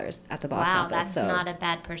 million at the box office. Wow, that's not a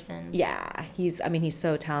bad person. Yeah, he's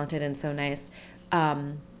so talented and so nice.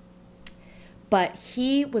 But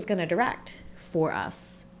he was going to direct for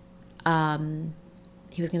us.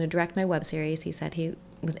 He was going to direct my web series. He said he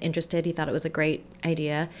was interested. He thought it was a great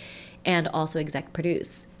idea, and also exec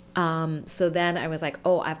produce. So then I was like,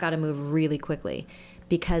 I've got to move really quickly,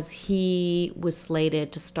 because he was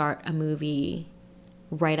slated to start a movie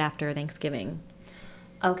right after Thanksgiving.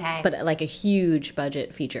 Okay. But like a huge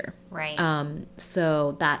budget feature. Right.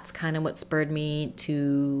 So that's kind of what spurred me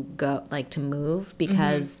to go, like, to move,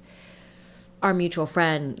 because our mutual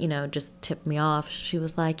friend, you know, just tipped me off. She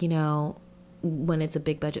was like, you know, when it's a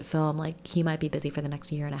big budget film, like, he might be busy for the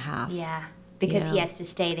next year and a half. Yeah. Because you know? he has to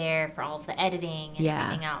stay there for all of the editing and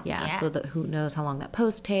everything else. Yeah. So who knows how long that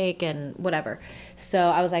post take and whatever. So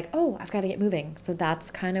I was like, oh, I've got to get moving. So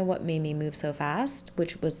that's kind of what made me move so fast,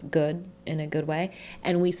 which was good in a good way.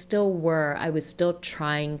 And I was still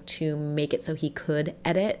trying to make it so he could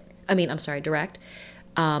direct.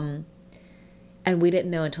 And we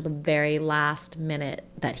didn't know until the very last minute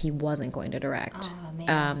that he wasn't going to direct. Oh,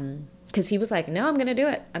 man. Because he was like, no, I'm going to do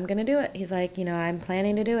it. I'm going to do it. He's like, you know, I'm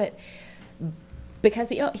planning to do it. Because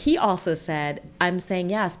he also said, I'm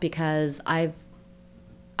saying yes because I've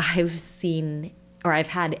seen, or I've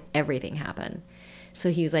had everything happen.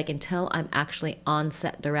 So he was like, until I'm actually on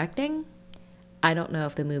set directing, I don't know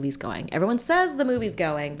if the movie's going. Everyone says the movie's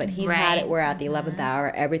going, but he's had it where at the 11th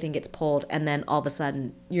hour, everything gets pulled, and then all of a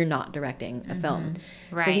sudden, you're not directing a film.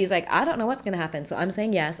 Right. So he's like, I don't know what's going to happen. So I'm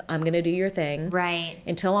saying yes, I'm going to do your thing. Right.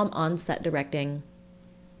 Until I'm on set directing,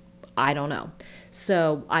 I don't know.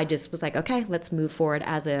 So I just was like, okay, let's move forward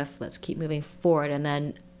let's keep moving forward. And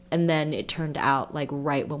then it turned out, like,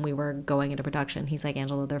 right when we were going into production, he's like,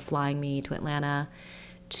 Angela, they're flying me to Atlanta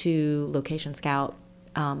to location scout.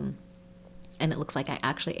 And it looks like I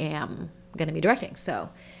actually am going to be directing. So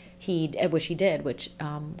which he did, which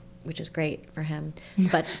is great for him.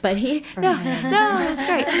 But he, it was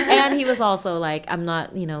great. And he was also like, I'm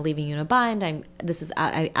not, you know, leaving you in a bind. I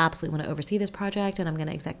absolutely want to oversee this project, and I'm going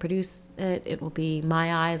to exec produce it. It will be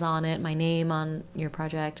my eyes on it, my name on your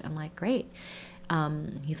project. I'm like, great.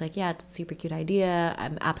 He's like, yeah, it's a super cute idea.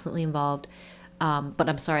 I'm absolutely involved. But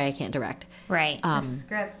I'm sorry I can't direct. Right. The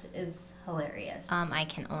script is hilarious. I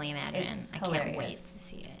can only imagine. I can't wait to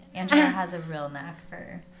see it. Angela has a real knack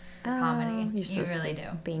for comedy. You're so you really sweet. do.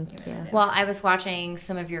 Thank you. Really do. Well, I was watching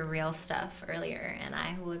some of your real stuff earlier, and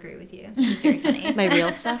I will agree with you. It's very funny. My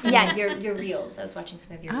real stuff? Yeah, your reels. I was watching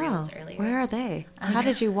some of your reels earlier. Where are they? How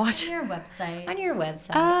did you watch? On your website. On your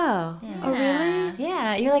website. Oh. Yeah. Oh, really?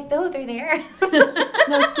 Yeah, you're like, oh, they're there.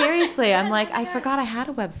 No, seriously. I'm like, I forgot I had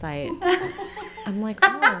a website. I'm like,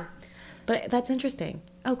 oh. But that's interesting.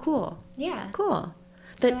 Oh, cool. Yeah. Cool.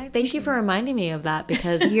 So Thank you for reminding me of that,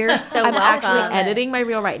 because You're so I'm welcome. actually editing my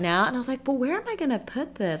reel right now, and I was like, well, where am I going to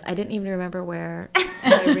put this? I didn't even remember where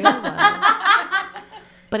my reel was.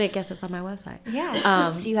 But I guess it's on my website.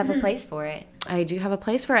 Yeah. So you have a place for it. I do have a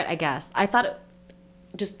place for it, I guess. I thought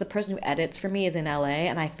just the person who edits for me is in LA,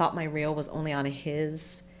 and I thought my reel was only on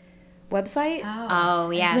his website.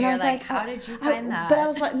 Oh, yeah. So I you're was like, like, how did you find that? But I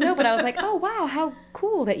was like, no, but I was like, oh, wow, how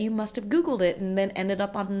cool that you must have Googled it and then ended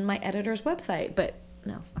up on my editor's website. But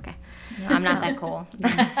no, okay. No, I'm not that cool.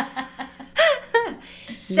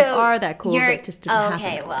 You are that cool, that just didn't happen.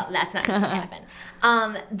 Okay, well, that's not going to happen.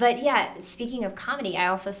 But yeah, speaking of comedy, I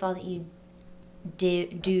also saw that you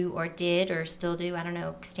did or still do, I don't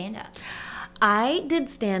know, stand-up. I did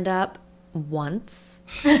stand-up once.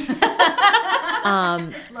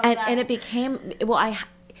 And it became, well,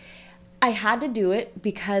 I had to do it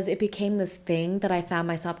because it became this thing that I found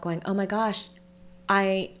myself going, oh my gosh,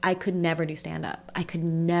 I could never do stand-up. I could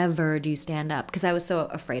never do stand-up because I was so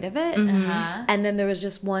afraid of it. Uh-huh. And then there was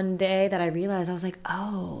just one day that I realized, I was like,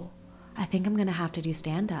 oh, I think I'm going to have to do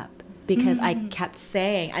stand-up. Because I kept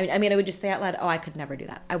saying, I mean, I would just say out loud, oh, I could never do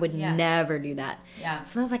that. I would never do that. Yeah.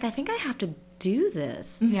 So then I was like, I think I have to do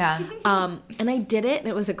this. Yeah. And I did it, and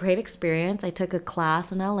it was a great experience. I took a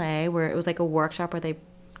class in LA where it was like a workshop where they,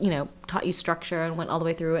 you know, taught you structure and went all the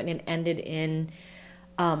way through it, and it ended in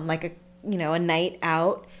like a night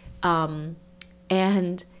out.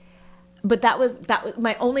 But that was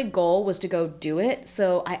my only goal, was to go do it.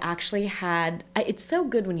 So I actually it's so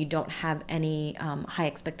good when you don't have any high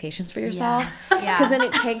expectations for yourself, because then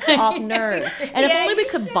it takes off nerves. And if only we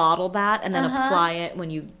could bottle that and then apply it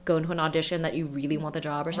when you go into an audition that you really want the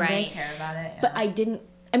job or something. Right. Care about it. Yeah. But I didn't.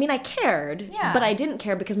 I mean, I cared, but I didn't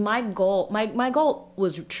care because my goal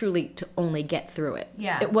was truly to only get through it.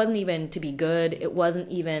 Yeah. It wasn't even to be good. It wasn't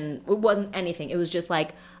anything. It was just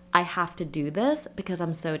like, I have to do this because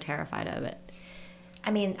I'm so terrified of it.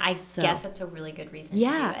 I mean, I guess that's a really good reason to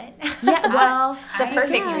do it. Yeah, well, it's a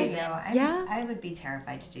perfect reason. I would be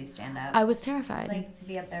terrified to do stand-up. I was terrified. Like, to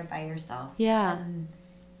be up there by yourself. Yeah. And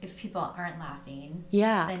if people aren't laughing,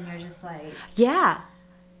 then you're just like...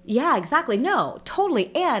 Yeah, exactly. No,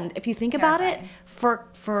 totally. And if you think about it, for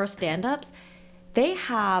stand-ups, they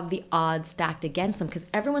have the odds stacked against them because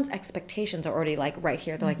everyone's expectations are already like right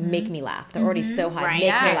here. They're like, make me laugh. They're already so high. Make me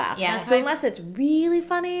laugh. Yeah. So unless it's really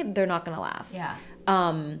funny, they're not going to laugh. Yeah.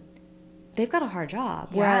 they've got a hard job.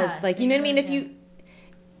 Whereas, like, you know what I mean?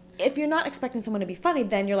 If you're not expecting someone to be funny,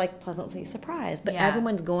 then you're, like, pleasantly surprised. But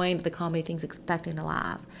everyone's going to the comedy things expecting to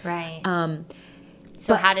laugh. Right.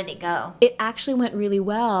 So how did it go? It actually went really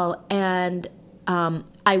well, and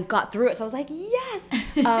I got through it, so I was like, yes!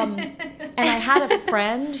 And I had a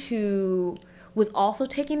friend who was also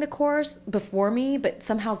taking the course before me, but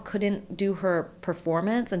somehow couldn't do her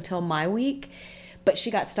performance until my week. But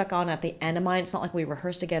she got stuck on at the end of mine. It's not like we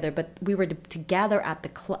rehearsed together, but we were together at the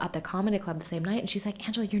comedy club the same night. And she's like,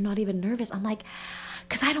 Angela, you're not even nervous. I'm like,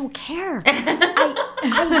 because I don't care.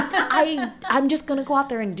 I'm just going to go out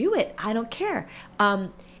there and do it. I don't care.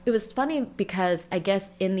 It was funny because I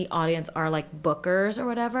guess in the audience are like bookers or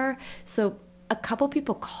whatever. So a couple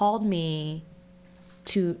people called me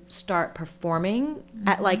to start performing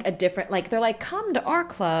at like a different, like they're like, come to our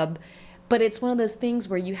club. But it's one of those things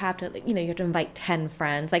where you have to, you have to invite 10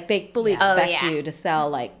 friends. Like, they fully expect you to sell,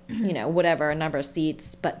 like, whatever, a number of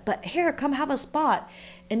seats. But here, come have a spot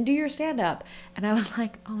and do your stand-up. And I was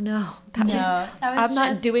like, oh, no. I'm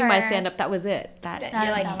not doing my stand-up. That was it.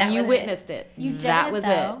 You witnessed it. You did that it, was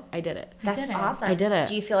though. it. I did it. That's awesome. I did it.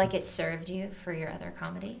 Do you feel like it served you for your other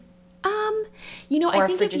comedy? I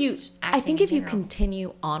think if you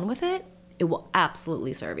continue on with it, it will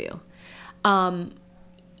absolutely serve you.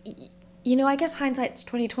 I guess hindsight's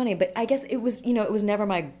 20/20, but I guess it was, it was never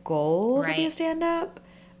my goal to be a stand-up.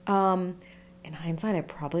 In hindsight, I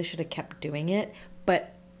probably should have kept doing it,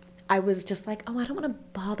 but I was just like, I don't want to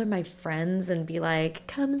bother my friends and be like,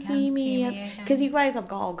 come see me. Because you guys have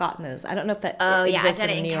all gotten those. I don't know if that exists I've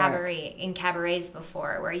done it in cabarets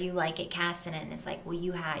before, where you get cast in it, and it's like, well,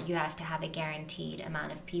 you have to have a guaranteed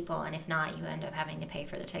amount of people, and if not, you end up having to pay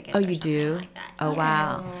for the tickets. Oh, you do? Like that. Oh,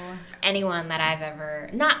 wow. For anyone that I've ever,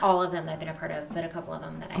 not all of them that I've been a part of, but a couple of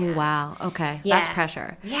them that I have. Oh, wow. Okay. Yeah. That's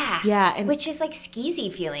pressure. Yeah. Yeah. And which is like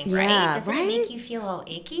skeezy feeling, right? Doesn't it make you feel all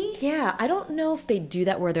icky? Yeah. I don't know if they do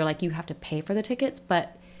that where they're like, you have to pay for the tickets,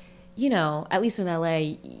 but at least in LA,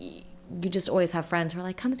 you just always have friends who are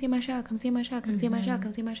like, come see my show, come see my show, come see my show,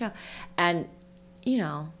 come see my show. And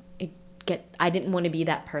I didn't want to be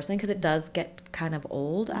that person, because it does get kind of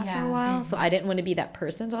old after a while. So I didn't want to be that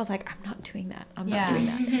person. So I was like, I'm not doing that. I'm not doing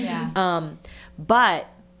that. But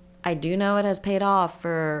I do know it has paid off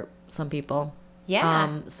for some people.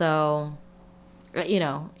 Yeah. So,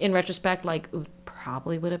 in retrospect, like,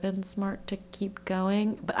 probably would have been smart to keep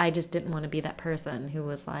going, but I just didn't want to be that person who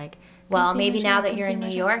was like, well, maybe now that you're in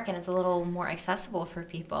New York and it's a little more accessible for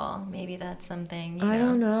people, maybe that's something, I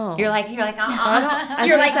don't know. You're like, you're like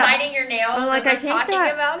biting your nails as I'm talking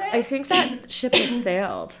about it. I think that ship has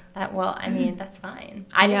sailed. That's fine.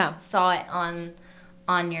 I just saw it on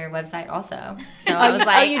your website also. So I was like,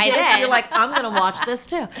 I did? So you're like, I'm going to watch this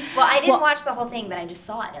too. Well, I didn't watch the whole thing, but I just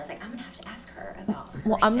saw it. And I was like, I'm going to have to ask her about her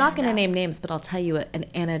I'm not going to name names, but I'll tell you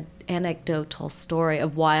an anecdotal story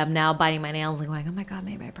of why I'm now biting my nails and going, oh my God,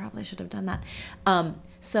 maybe I probably should have done that.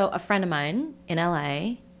 So a friend of mine in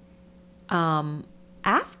LA,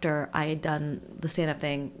 after I had done the stand-up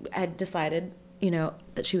thing, had decided,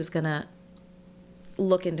 that she was going to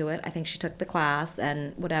look into it. I think she took the class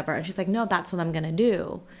and whatever, and she's like, no, that's what I'm gonna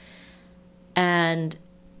do. And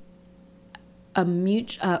I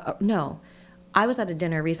was at a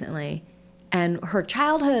dinner recently, and her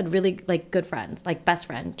childhood, really like good friends, like best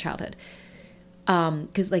friend childhood,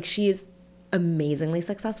 because like she's amazingly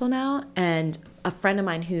successful now. And a friend of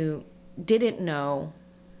mine who didn't know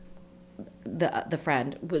the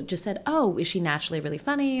friend was just said, oh, is she naturally really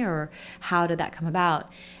funny, or how did that come about?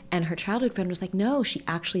 And her childhood friend was like, no, she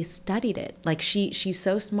actually studied it. Like she's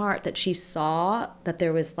so smart that she saw that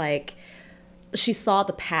there was like, she saw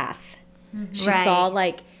the path. Mm-hmm.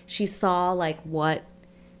 She saw like what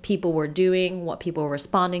people were doing, what people were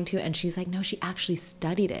responding to. And she's like, no, she actually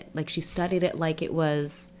studied it. Like she studied it like it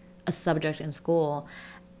was a subject in school,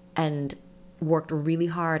 and worked really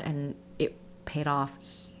hard, and it paid off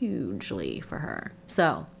hugely for her.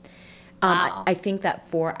 So wow. I think that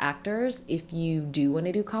for actors, if you do want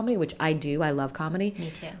to do comedy, which I do, I love comedy.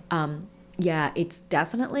 Me too. It's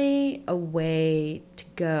definitely a way to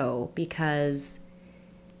go, because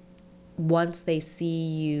once they see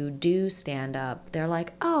you do stand up, they're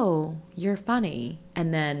like, oh, you're funny.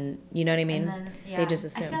 And then, you know what I mean? Then, they just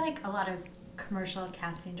assume. I feel like a lot of commercial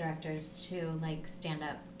casting directors too, like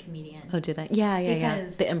stand-up comedians. Oh, do they? Yeah.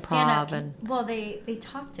 The improv they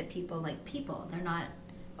talk to people like people. They're not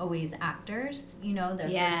always actors, their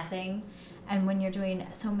first thing. And when you're doing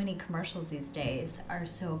so many commercials these days are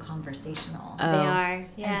so conversational. They are.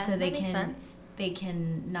 Yeah. And so that makes sense. They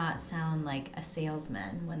can not sound like a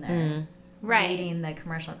salesman when they're reading the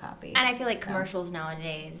commercial copy. And I feel like commercials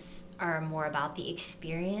nowadays are more about the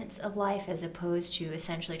experience of life as opposed to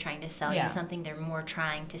essentially trying to sell you something. They're more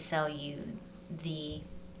trying to sell you the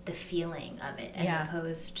feeling of it as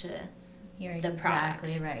opposed to You're the product.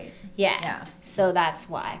 Exactly right. Yeah. So that's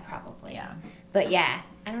why probably. Yeah. But yeah,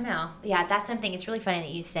 I don't know. Yeah, that's something. It's really funny that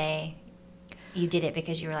you say you did it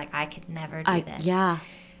because you were like, I could never do this. Yeah.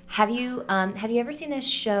 Have you ever seen this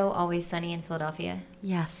show Always Sunny in Philadelphia?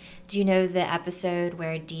 Yes. Do you know the episode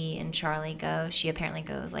where Dee and Charlie go? She apparently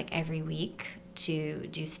goes like every week to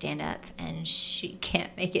do stand up and she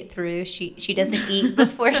can't make it through. She doesn't eat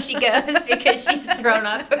before she goes because she's thrown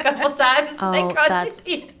up a couple times. Oh, that's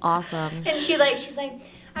awesome. And she's like,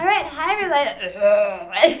 all right, hi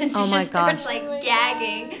everybody. And she just starts like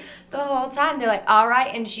gagging the whole time. They're like, all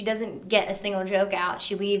right, and she doesn't get a single joke out.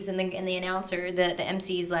 She leaves, and the announcer, the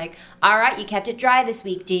MC's like, all right, you kept it dry this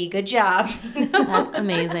week, Dee. Good job. That's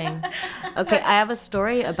amazing. Okay, I have a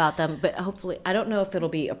story about them, but hopefully, I don't know if it'll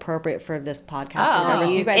be appropriate for this podcast or whatever.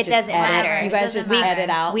 So you guys it doesn't matter. You guys just edit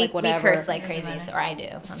out like whatever. We curse like crazy, or I do.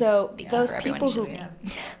 So those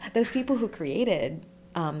people who created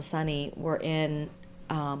Sunny were in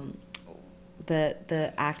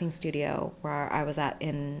the acting studio where I was at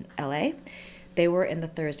in LA. They were in the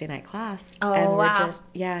Thursday night class. Oh, and wow.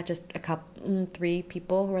 we're just a couple, 3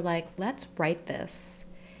 people who were like, let's write this.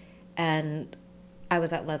 And I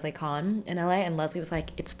was at Leslie Kahn in LA, and Leslie was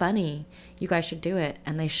like, it's funny, you guys should do it.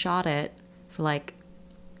 And they shot it for like,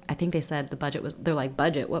 I think they said the budget was, they're like,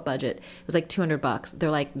 budget? What budget? It was like $200.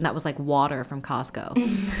 They're like, that was like water from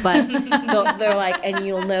Costco. But they're like, and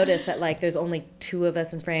you'll notice that like there's only 2 of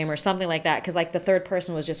us in frame or something like that. Cause like the third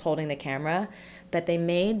person was just holding the camera. But they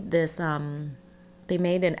made this, they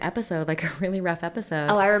made an episode, like a really rough episode.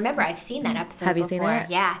 Oh, I remember. I've seen that episode Have you before. seen it?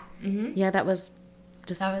 Yeah. Mm-hmm. Yeah, that was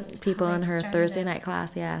just people in her Thursday night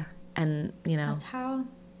class. Yeah. And, you know. That's how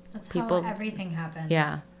everything happens.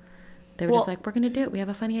 Yeah. They were just like, we're going to do it. We have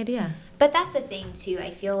a funny idea. But that's the thing, too.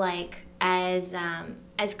 I feel like as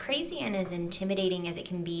crazy and as intimidating as it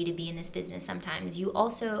can be to be in this business sometimes, you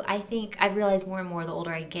also, I think, I've realized more and more the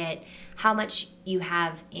older I get, how much you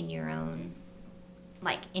have in your own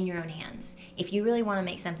hands. If you really want to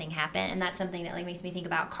make something happen, and that's something that like makes me think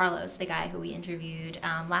about Carlos, the guy who we interviewed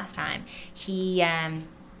last time. He,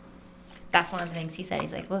 that's one of the things he said.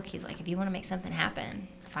 He's like, look, if you want to make something happen,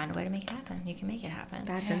 find a way to make it happen. You can make it happen.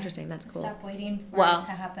 That's interesting. That's cool. Stop waiting for it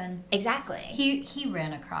to happen. Exactly. He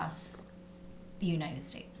ran across the United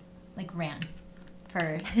States. Ran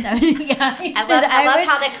for 70. Yeah, I love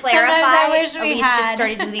how to clarify. Elise just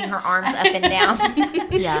started moving her arms up and down.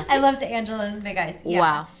 Yes. I loved Angela's big eyes. Yeah.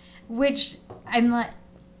 Wow. Which I'm like,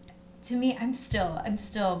 to me, I'm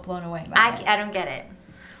still blown away by it. I don't get it.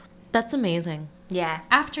 That's amazing. Yeah.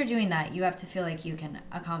 After doing that, you have to feel like you can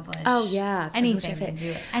accomplish. Oh yeah, anything. And do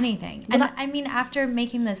it. Anything. And I mean, after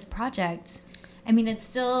making this project, I mean, it's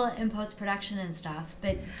still in post-production and stuff,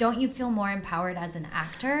 but don't you feel more empowered as an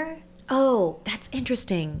actor? Oh, that's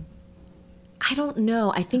interesting. I don't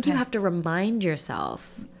know. I think you have to remind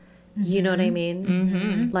yourself. Mm-hmm. You know what I mean?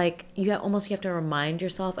 Mm-hmm. Like you have to remind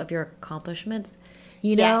yourself of your accomplishments.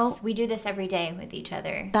 You know? Yes, we do this every day with each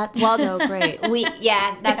other. That's so great.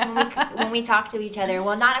 That's when we talk to each other.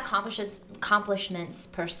 Well, not accomplishments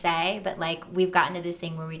per se, but like we've gotten to this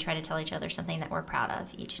thing where we try to tell each other something that we're proud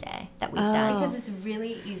of each day that we've done. Because it's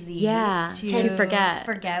really easy to forget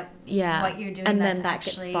what you're doing. And then that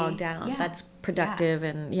gets bogged down. Yeah. That's productive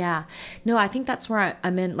and No, I think that's where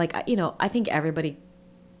I'm in. Like, I think everybody,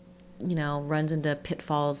 runs into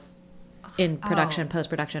pitfalls in production,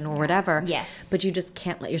 post-production, or whatever. Yes. But you just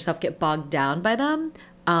can't let yourself get bogged down by them.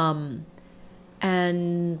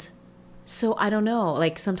 And so I don't know.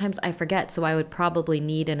 Like sometimes I forget. So I would probably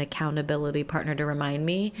need an accountability partner to remind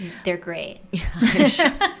me. They're great.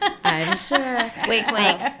 I'm sure. Wink,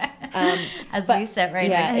 wink. As we sit right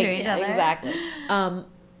next to each other. Exactly.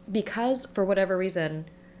 Because for whatever reason,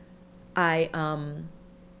 I am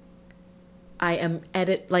I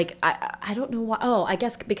don't know why. Oh, I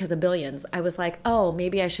guess because of Billions. I was like, oh,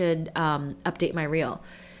 maybe I should update my reel.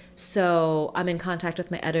 So I'm in contact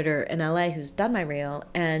with my editor in LA who's done my reel.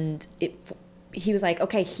 And he was like,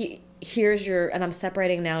 okay, here's your, and I'm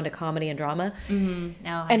separating now into comedy and drama. Mm-hmm.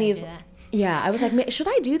 No, and he's, I was like, should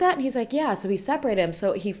I do that? And he's like, yeah. So he separated them.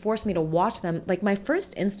 So he forced me to watch them. Like my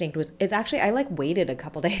first instinct is actually, I waited a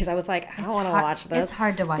couple days. I was like, I don't want to watch this. It's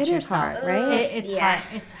hard to watch yourself. It is hard, right? It's hard.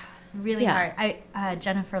 It's really hard.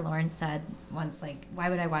 Jennifer Lawrence said once, why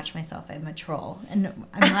would I watch myself? I'm a troll. And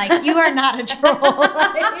I'm like, you are not a troll.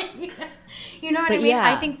 You know what I mean?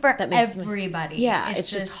 I think for everybody. It's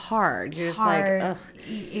just hard. You're hard, just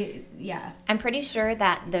like, ugh. I'm pretty sure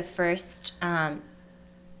that the first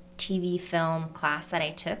TV film class that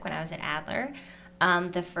I took when I was at Adler,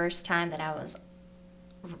 the first time that I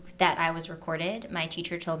was recorded, my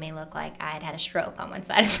teacher told me looked like I had a stroke on one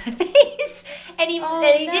side of my face. And he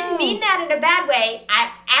didn't mean that in a bad way.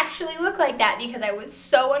 I actually looked like that because I was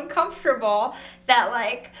so uncomfortable that,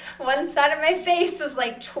 like, one side of my face was,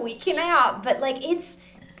 like, tweaking out. But, like, it's,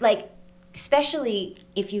 like, especially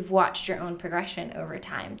if you've watched your own progression over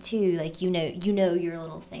time, too. Like, you know your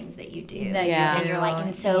little things that you do. And you're like,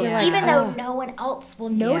 and so even though no one else will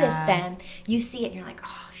notice them, you see it and you're like,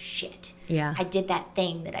 oh, shit. Yeah. I did that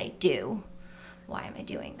thing that I do. Why am I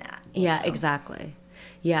doing that? You know? Exactly.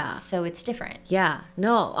 Yeah. So it's different. Yeah.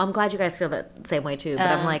 No, I'm glad you guys feel the same way too. But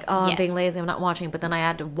I'm like, I'm being lazy. I'm not watching. But then I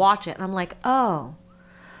had to watch it. And I'm like, oh,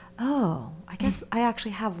 I guess I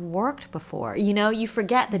actually have worked before. You know, you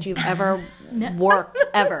forget that you've ever worked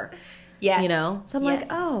ever. Yes. You know? So I'm like,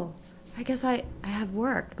 oh, I guess I have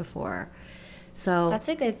worked before. So that's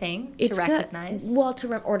a good thing to recognize. Good. Well,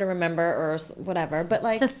 to remember or whatever, but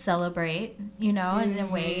like to celebrate, you know, in a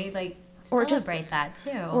way, like or celebrate that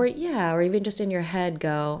too. Or even just in your head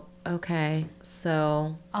go, okay,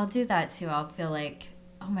 so I'll do that too. I'll feel like,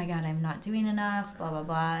 oh my God, I'm not doing enough, blah blah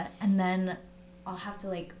blah, and then I'll have to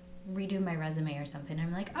like redo my resume or something.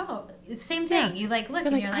 I'm like, oh, same thing. You like look,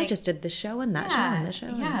 and you're like, I just did this show and that show and this show.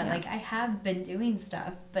 Yeah, like I have been doing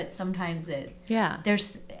stuff, but sometimes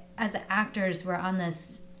there's. As actors, we're on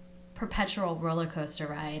this perpetual roller coaster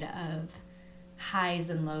ride of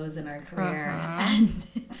highs and lows in our career. And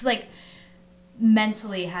it's like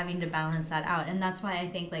mentally having to balance that out. And that's why I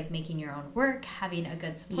think like making your own work, having a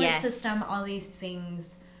good support system, all these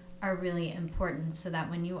things are really important so that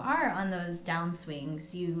when you are on those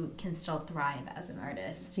downswings, you can still thrive as an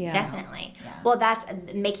artist. Yeah. Definitely. Yeah. Well, that's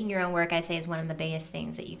making your own work, I'd say, is one of the biggest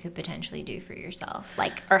things that you could potentially do for yourself.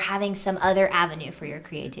 Like, or having some other avenue for your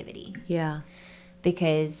creativity. Yeah.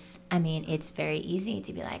 Because, I mean, it's very easy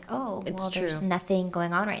to be like, oh, well, there's nothing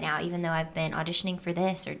going on right now, even though I've been auditioning for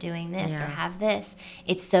this or doing this or have this.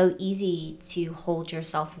 It's so easy to hold your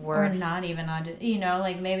self-worth. Or not even, you know,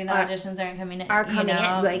 like maybe the auditions aren't coming in. Are coming in,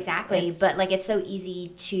 well, exactly. But, like, it's so easy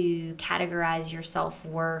to categorize your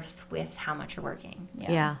self-worth with how much you're working.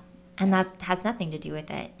 Yeah. And that has nothing to do with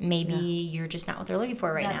it. Maybe you're just not what they're looking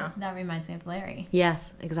for now. That reminds me of Larry.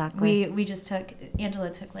 Yes, exactly. We just Angela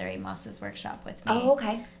took Larry Moss's workshop with me. Oh,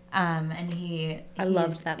 okay. And I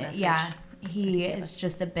loved that message. Yeah, he is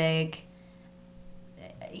just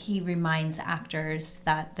he reminds actors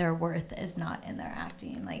that their worth is not in their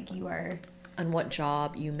acting. Like you are. And what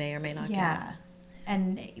job you may or may not get. Yeah.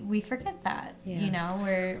 And we forget that, you know,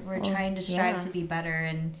 we're trying to strive to be better,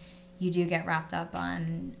 and you do get wrapped up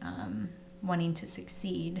on wanting to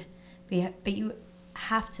succeed, but you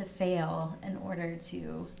have to fail in order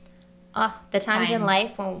to. The times in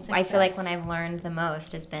life when success. I feel like when I've learned the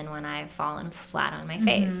most has been when I've fallen flat on my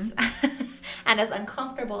face. And as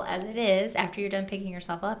uncomfortable as it is, after you're done picking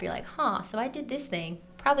yourself up, you're like, so I did this thing.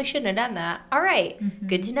 Probably shouldn't have done that. All right.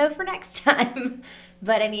 Good to know for next time.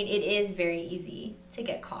 But I mean, it is very easy to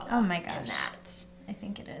get caught up in that. I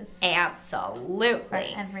think it is. Absolutely. For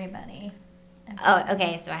everybody. Oh,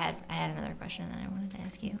 okay. So I had another question that I wanted to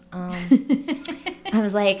ask you. I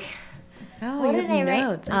was like, what did I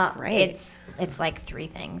write? It's great. It's like 3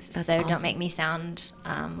 things. That's so awesome. Don't make me sound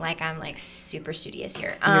like I'm like super studious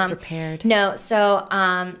here. You're prepared. No. So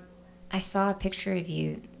I saw a picture of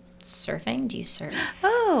you surfing. Do you surf?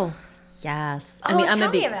 Oh. Yes. I mean, I'm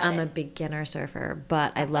a it. beginner surfer,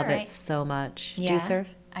 but I love it so much. Yeah. Do you surf?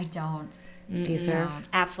 I don't. Do you surf? No,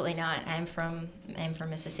 absolutely not. I'm from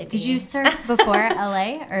Mississippi. Did you surf before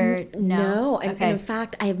LA or no? No. Okay. In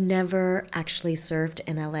fact, I have never actually surfed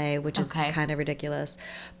in LA, which is kind of ridiculous.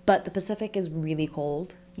 But the Pacific is really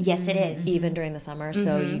cold. Yes, it is. Even during the summer,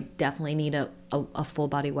 so you definitely need a full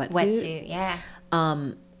body wetsuit. Wetsuit, yeah.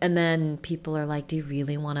 And then people are like, "Do you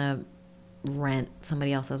really want to rent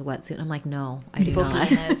somebody else's wetsuit?" I'm like, no, I do not.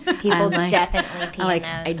 Pee in those. People definitely pee in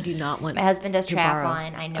those. I do not want. My husband does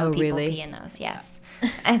triathlon. I know people pee in those. Yes,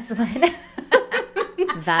 it's good.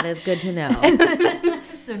 That is good to know.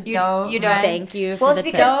 So don't. You don't. Thank you for well, the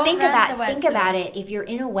it's tip. because think about it. If you're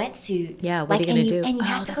in a wetsuit, what are you gonna do? And you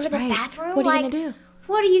have to go to the bathroom. What are you gonna do?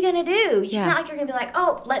 what are you going to do? It's not like you're going to be like,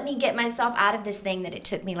 oh, let me get myself out of this thing that it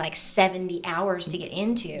took me like 70 hours to get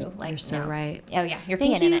into. Like, you're so right. Oh, yeah. You're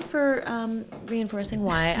Thank peeing in you it. for reinforcing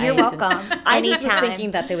why. You're welcome. I just was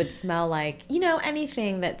thinking that they would smell like,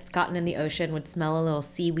 anything that's gotten in the ocean would smell a little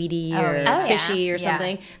seaweedy or fishy or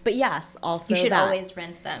something. But yes, also you should that. always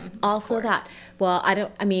rinse them. Also that. Well,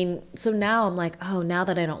 so now I'm like, oh, now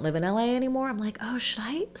that I don't live in LA anymore, I'm like, oh, should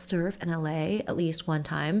I surf in LA at least one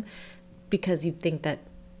time? Because you think that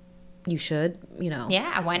you should,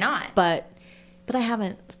 Yeah, why not? But I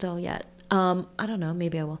haven't still yet. I don't know.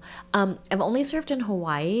 Maybe I will. I've only surfed in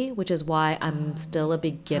Hawaii, which is why I'm still a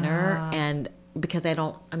beginner. And because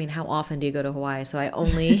how often do you go to Hawaii? So I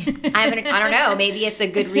only... I don't know. Maybe it's a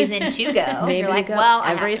good reason to go. Maybe you're like, go well,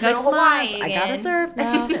 every I have to go 6 to Hawaii months. again. I gotta surf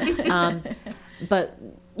now. But,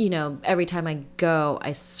 every time I go,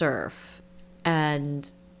 I surf. And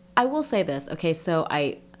I will say this. Okay, so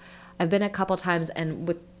I've been a couple times and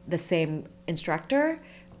with the same instructor.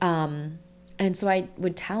 And so I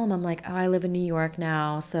would tell him, I'm like, oh, I live in New York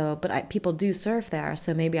now. So, but people do surf there.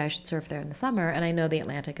 So maybe I should surf there in the summer. And I know the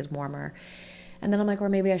Atlantic is warmer. And then I'm like, or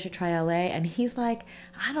maybe I should try LA. And he's like,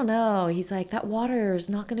 I don't know. He's like, that water is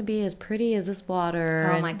not going to be as pretty as this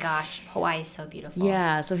water. Oh my gosh. Hawaii is so beautiful.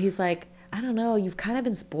 Yeah. So he's like, I don't know, you've kind of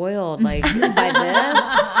been spoiled by this.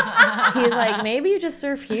 He's like, maybe you just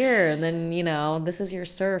surf here and then, this is your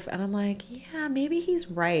surf. And I'm like, yeah, maybe he's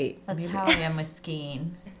right. That's maybe. how I am with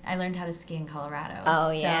skiing. I learned how to ski in Colorado. Oh,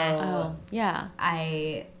 yeah. Oh, yeah.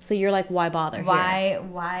 I So you're like, why bother here?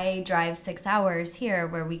 Why drive 6 hours here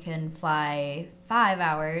where we can fly 5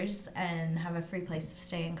 hours and have a free place to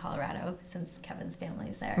stay in Colorado since Kevin's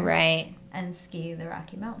family's there. Right. And ski the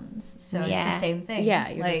Rocky Mountains. So it's the same thing. Yeah,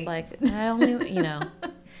 you're just like, I only,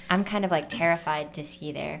 I'm kind of like terrified to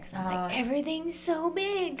ski there because I'm like, everything's so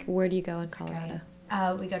big. Where do you go in Colorado?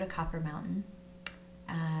 We go to Copper Mountain.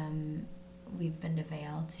 We've been to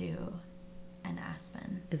Vail too, and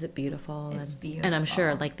Aspen. Is it beautiful? It's beautiful. And I'm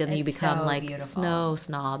sure then you become so like beautiful. snow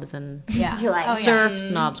snobs and You're like surf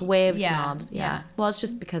snobs, wave snobs. Yeah. Well, it's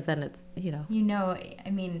just because then it's, I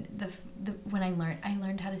mean, when I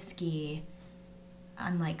learned how to ski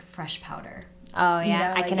on like fresh powder. Oh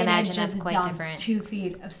yeah, I can imagine that's quite different. 2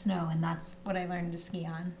 feet of snow, and that's what I learned to ski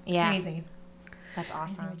on. It's crazy. That's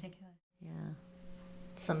awesome. Crazy, ridiculous. Yeah.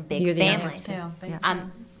 Some big You're the families. youngest too.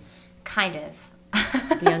 I'm kind of.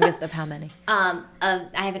 The youngest of how many? I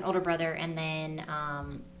have an older brother, and then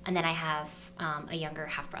I have a younger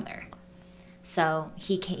half brother. So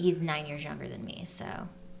he's 9 years younger than me. So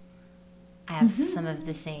I have some of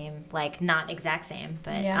the same, like not exact same,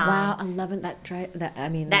 but wow, 11. That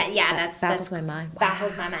baffles my mind. Wow.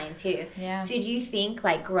 Baffles my mind too. Yeah. So do you think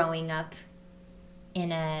like growing up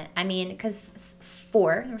because there's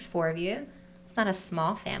 4 of you, it's not a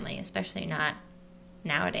small family, especially not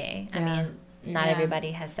nowadays. Yeah. I mean, not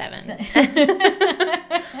everybody has 7.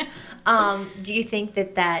 Do you think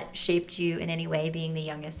that shaped you in any way, being the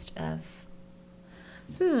youngest of?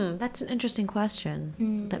 That's an interesting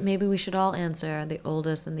question that maybe we should all answer, the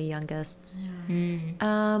oldest and the youngest. I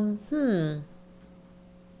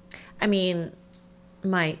mean,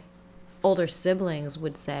 my older siblings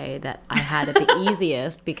would say that I had it the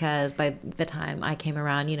easiest because by the time I came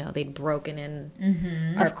around, they'd broken in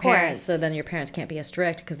our parents. So then your parents can't be as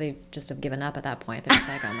strict because they just have given up at that point. They're just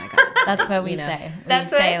like, oh my God. That's what we say.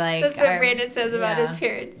 That's what Brandon says about his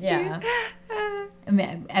parents too. Yeah. I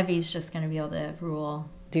mean, Evie's just going to be able to rule.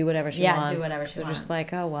 Do whatever she wants. Yeah, do whatever she wants. They're just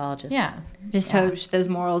like, oh, well, just... Yeah. Just hope those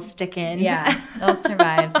morals stick in. Yeah, they'll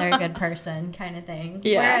survive. They're a good person kind of thing.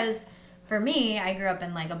 Yeah. Whereas for me, I grew up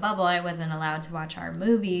in like a bubble. I wasn't allowed to watch our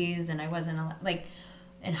movies, and I wasn't like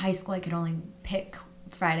in high school I could only pick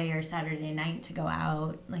Friday or Saturday night to go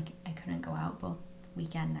out. Like I couldn't go out both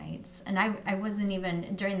weekend nights. And I wasn't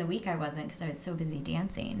even during the week I wasn't because I was so busy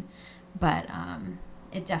dancing. But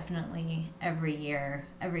it definitely every year,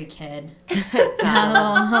 every kid got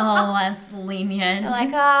a little less lenient.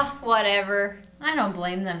 Like, whatever. I don't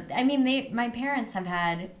blame them. I mean, my parents have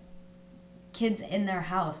had kids in their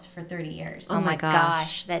house for 30 years. Oh my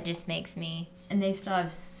gosh, that just makes me. And they still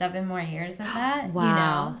have 7 more years of that.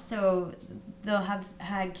 Wow. So they'll have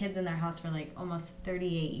had kids in their house for like almost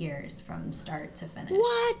 38 years from start to finish.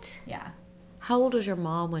 What? Yeah. How old was your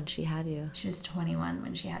mom when she had you? She was 21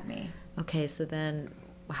 when she had me. Okay, so then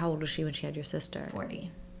how old was she when she had your sister?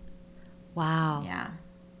 40. Wow. Yeah.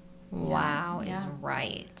 Wow is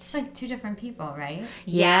right. It's like 2 different people, right?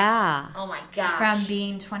 Yeah. Oh my gosh. From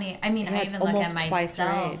being 20, I mean, I even look at twice her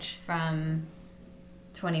myself age. from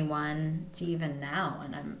 21 to even now,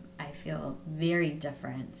 and I feel very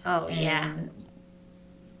different. Oh, in yeah.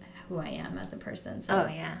 who I am as a person. So, oh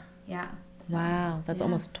yeah. Yeah. So, wow, that's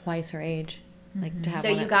almost twice her age. Like to have So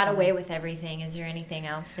one you at got 20. away with everything. Is there anything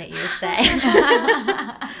else that you would say?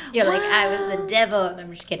 You're like, I was the devil.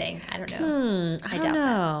 I'm just kidding. I don't know. I don't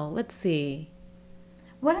know. Let's see.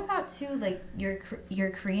 What about too, like your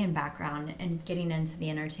Korean background and getting into the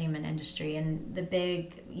entertainment industry, and the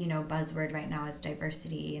big, buzzword right now is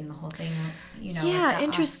diversity and the whole thing, Yeah, with the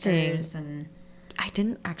interesting. Oscars and I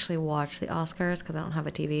didn't actually watch the Oscars because I don't have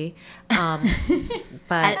a TV.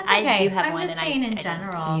 But I do have I'm one. just saying in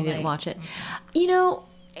general. you didn't watch it.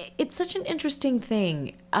 It's such an interesting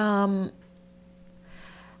thing.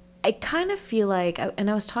 I kind of feel like, and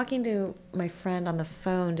I was talking to my friend on the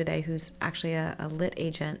phone today who's actually a lit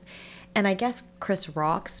agent, and I guess Chris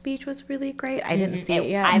Rock's speech was really great. I didn't see it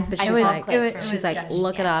yet, but she's like,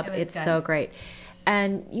 look it up. It's good. So great.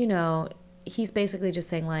 And, he's basically just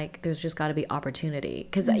saying, like, there's just got to be opportunity.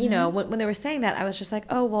 Because, when they were saying that, I was just like,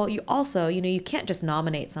 oh, well, you also, you can't just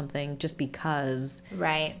nominate something just because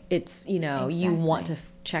it's, you want to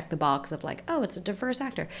check the box of like, oh, it's a diverse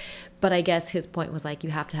actor. But I guess his point was like, you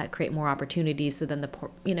have to create more opportunities so then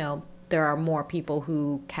there are more people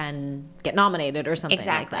who can get nominated or something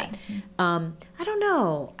like that. I don't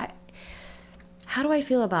know. How do I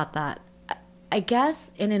feel about that? I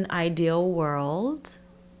guess in an ideal world,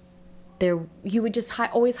 you would just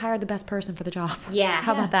always hire the best person for the job. Yeah.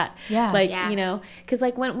 How about that? Yeah. Like, because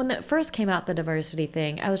like when it first came out, the diversity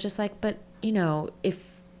thing, I was just like, but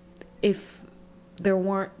if there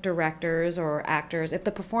weren't directors or actors, if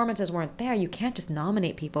the performances weren't there, you can't just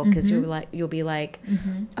nominate people because you'll be like,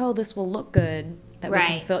 oh, this will look good that we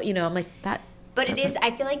can fill. I'm like that. But it is.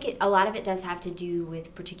 I feel like a lot of it does have to do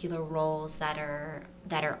with particular roles that are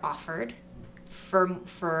offered for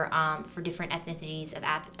different ethnicities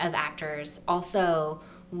of actors. Also,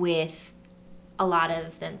 with a lot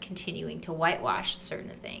of them continuing to whitewash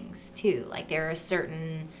certain things too. Like there are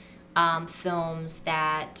certain films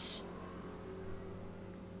that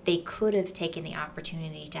they could have taken the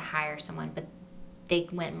opportunity to hire someone, but they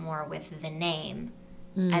went more with the name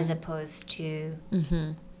as opposed to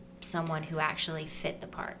someone who actually fit the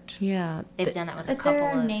part. Yeah. They've done that with a couple there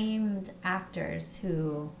are of named actors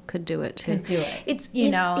who could do it too. It's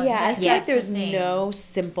I feel like there's no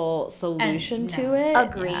simple solution to it.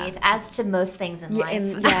 Agreed. As to most things in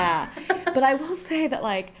life. But I will say that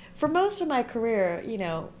like for most of my career,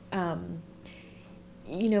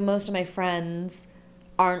 most of my friends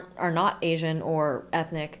are not Asian or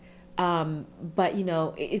ethnic. But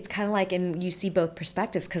it's kind of like, and you see both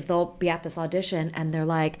perspectives because they'll be at this audition and they're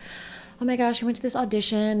like, oh my gosh, I went to this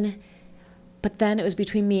audition, but then it was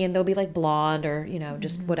between me and they'll be like blonde or,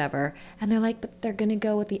 just whatever. And they're like, but they're going to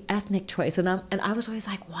go with the ethnic choice. And I was always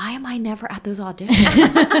like, why am I never at those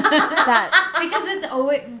auditions? Because it's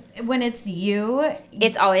always, when it's you,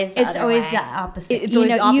 it's always the opposite. It's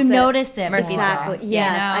always opposite. You notice it. Exactly.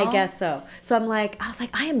 Yes, I guess so. So I was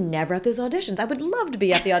like, I am never at those auditions. I would love to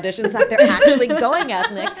be at the auditions that they're actually going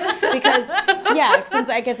ethnic because,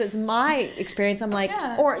 since I guess it's my experience, I'm like,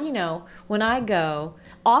 or, when I go,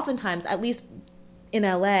 oftentimes, at least in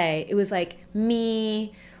LA, it was like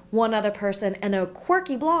me, one other person, and a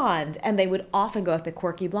quirky blonde, and they would often go with the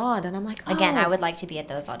quirky blonde, and I'm like, oh. Again, I would like to be at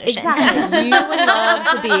those auditions. Exactly. You would love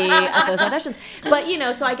to be at those auditions. But,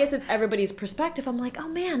 so I guess it's everybody's perspective. I'm like, oh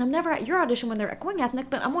man, I'm never at your audition when they're going ethnic,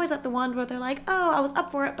 but I'm always at the one where they're like, oh, I was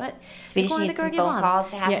up for it, but Swedish needs some phone calls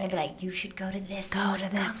to happen and be like, you should go to this one. Go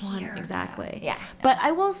to this one. Here. Exactly. Yeah. But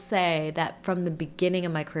I will say that from the beginning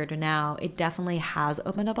of my career to now, it definitely has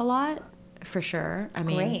opened up a lot, for sure. I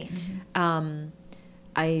mean, great.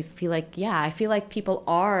 I feel like people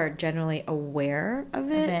are generally aware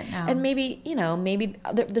of it now. And maybe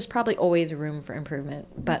there's probably always room for improvement,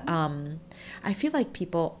 but I feel like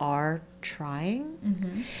people are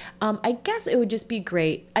trying. I guess it would just be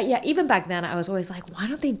great. Even back then I was always like, why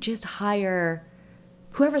don't they just hire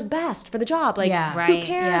whoever's best for the job? Like, who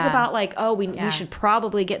cares about like, oh, we should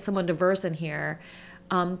probably get someone diverse in here.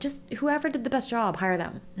 Just whoever did the best job, hire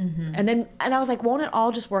them. And I was like, won't it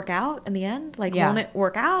all just work out in the end? Like, won't it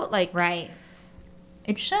work out? Like,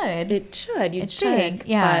 it should. It should. You'd think.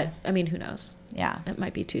 Yeah. But I mean, who knows? Yeah. It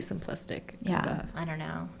might be too simplistic. Yeah. I don't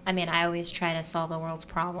know. I mean, I always try to solve the world's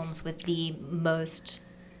problems with the most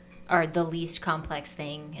or the least complex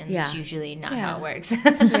thing, and it's usually not how it works.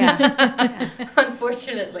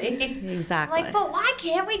 Unfortunately. Exactly. Like, but why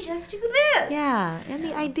can't we just do this? Yeah. In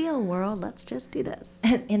the ideal world, let's just do this.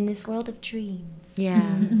 In this world of dreams. Yeah.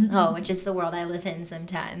 Oh, which is the world I live in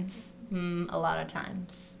sometimes. A lot of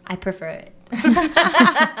times. I prefer it.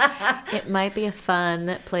 It might be a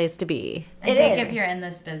fun place to be. I think if you're in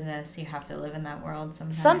this business, you have to live in that world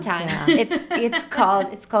sometimes. Sometimes.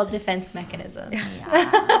 It's called defense mechanisms.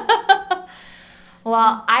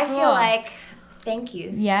 Well, I feel like thank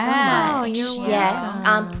you so much. Oh, you're yes.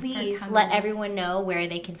 welcome. Please let everyone know where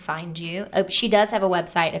they can find you. She does have a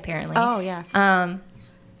website apparently. Oh, yes.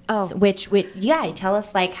 Which tell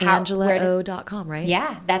us like how AngelaO.com, right?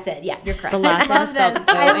 Yeah, that's it. Yeah, you're correct. The last name is spelled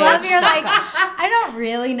I love your like. I don't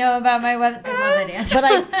really know about my web. I love it,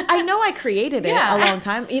 Angela. But I know I created it a long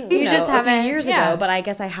time. You know, just a few years ago, but I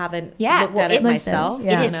guess I haven't looked at it myself.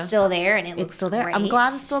 It is still there, and it looks still there. great. I'm glad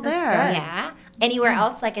it's still there. Yeah. Anywhere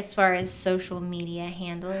else, like as far as social media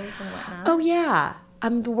handles and whatnot? Oh yeah,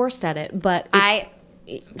 I'm the worst at it, but are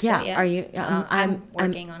you? I'm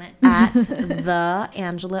working on it. At the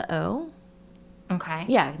Angela O. Okay.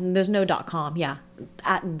 Yeah, there's no .com. Yeah,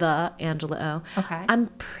 at the Angela O. Okay. I'm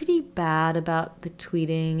pretty bad about the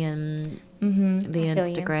tweeting and the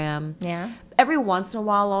Instagram. Yeah. Every once in a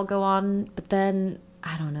while I'll go on, but then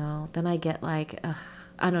I don't know. Then I get like,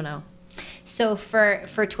 I don't know. So for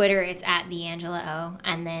Twitter, it's at the Angela O,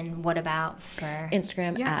 and then what about for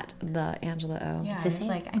Instagram at the Angela O? Yeah, it's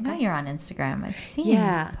like I know you're on Instagram. I've seen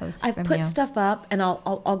posts I've from put you. stuff up, and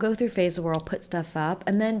I'll go through phases where I'll put stuff up,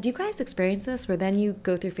 and then do you guys experience this where then you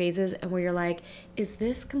go through phases and where you're like, is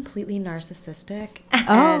this completely narcissistic?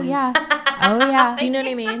 Oh yeah, oh yeah. Do you know what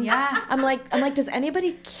I mean? Yeah. I'm like, does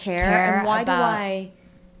anybody care and why do I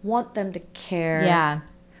want them to care? Yeah.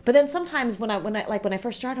 But then sometimes when I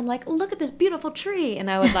first started, I'm like, look at this beautiful tree, and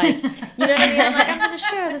I would like, you know what I mean? I'm like, I'm going to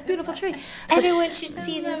share this beautiful tree. Everyone should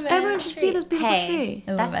see this. Everyone should see this beautiful tree.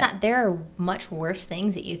 That's not. There are much worse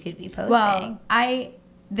things that you could be posting. Well,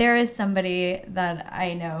 there is somebody that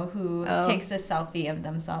I know who takes a selfie of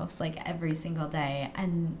themselves like every single day,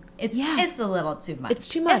 and it's a little too much. It's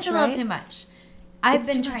too much, It's a little too much. I've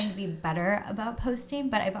been trying to be better about posting,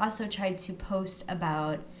 but I've also tried to post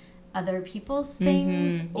about other people's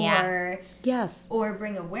things or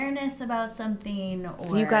bring awareness about something, or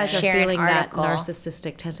so you guys are feeling that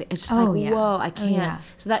narcissistic tendency. It's just whoa, I can't.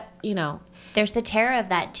 So that, there's the terror of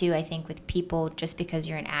that too. I think with people, just because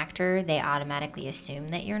you're an actor, they automatically assume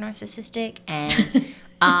that you're narcissistic, and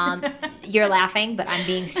you're laughing, but I'm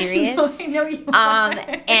being serious. I know you are.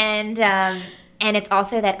 And it's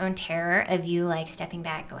also that own terror of you like stepping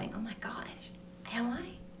back, going, "Oh my gosh, am I?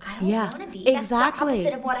 I don't want to be." That's the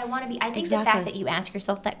opposite of what I want to be. I think the fact that you ask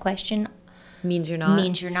yourself that question means you're not.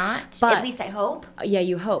 But, at least I hope. Yeah,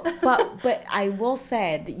 you hope. But I will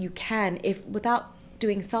say that you can, if without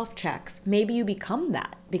doing self-checks, maybe you become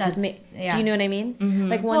that. Because do you know what I mean? Mm-hmm.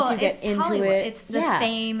 Like once you get into Hollywood. it. It's the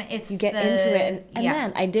fame. You get into it. And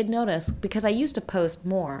then I did notice, because I used to post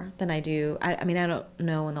more than I do. I mean, I don't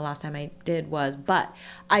know when the last time I did was, but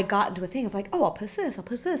I got into a thing of like, oh, I'll post this.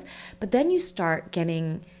 But then you start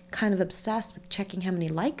getting kind of obsessed with checking how many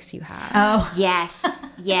likes you have. Oh. Yes.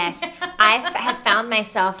 I have found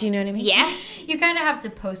myself. Do you know what I mean? Yes. You kind of have to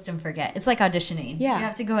post and forget. It's like auditioning. Yeah. You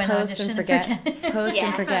have to go and post audition and forget. Post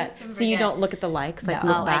and forget. So you don't look at the likes, like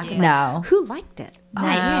look back. And like, who liked it? No.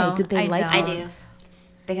 Oh, yay. Did they like it? I do.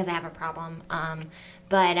 Because I have a problem.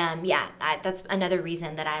 That's another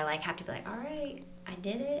reason that I like have to be like, all right, I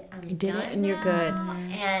did it. I'm done it and you're good.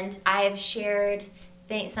 And I have shared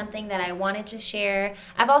something that I wanted to share.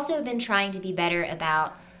 I've also been trying to be better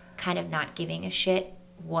about kind of not giving a shit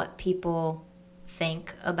what people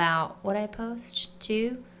think about what I post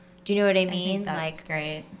too. Do you know what I mean? I think that's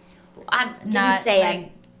great. I didn't say I'm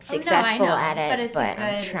successful at it, but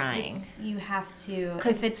I'm trying. You have to,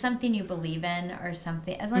 if it's something you believe in or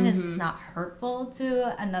something, as long as it's not hurtful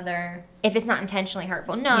to another. If it's not intentionally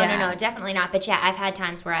hurtful. No, definitely not. But yeah, I've had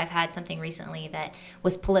times where I've had something recently that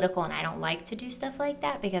was political, and I don't like to do stuff like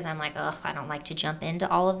that because I'm like, I don't like to jump into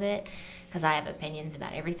all of it because I have opinions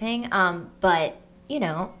about everything. But,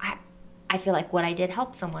 I feel like what I did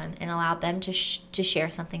helped someone and allowed them to share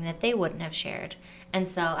something that they wouldn't have shared. And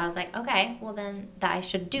so I was like, okay, well then I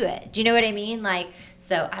should do it. Do you know what I mean? Like,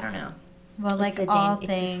 so I don't know. Well, like all things,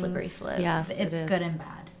 it's a slippery slope. Yes, it's good and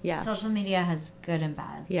bad. Yeah. Social media has good and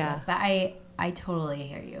bad. Yeah. But I totally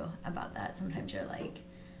hear you about that. Sometimes you're like,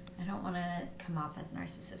 I don't want to come off as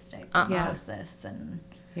narcissistic and post this and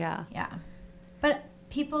yeah. But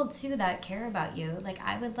people too that care about you, like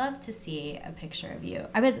I would love to see a picture of you.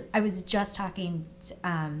 I was just talking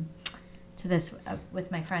to this with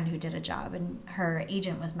my friend who did a job, and her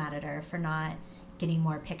agent was mad at her for not getting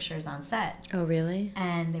more pictures on set. Oh, really?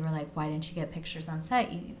 And they were like, why didn't you get pictures on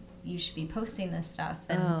set? You should be posting this stuff.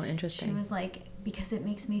 And oh, interesting. She was like, because it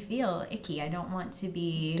makes me feel icky. I don't want to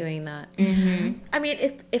be doing that. I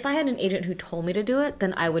mean, if I had an agent who told me to do it,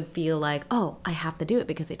 then I would feel like, oh, I have to do it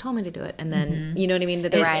because they told me to do it. And then, you know what I mean?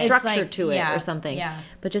 That there's structure to it or something. Yeah.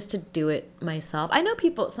 But just to do it myself. I know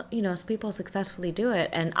people, some people successfully do it,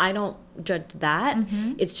 and I don't judge that.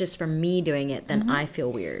 It's just for me doing it, then I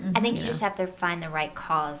feel weird. I think you just have to find the right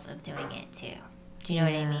cause of doing it, too. Do you know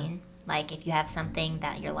what I mean? Like, if you have something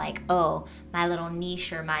that you're like, oh, my little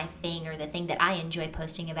niche or my thing or the thing that I enjoy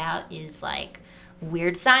posting about is, like,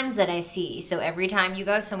 weird signs that I see. So every time you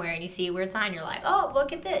go somewhere and you see a weird sign, you're like, oh,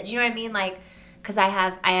 look at this. You know what I mean? Like, because I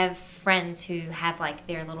have friends who have, like,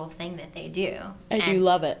 their little thing that they do. And you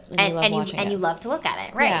love it. And you love watching it. And you love to look at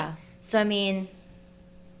it, right? Yeah. So, I mean...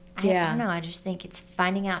 I don't know. I just think it's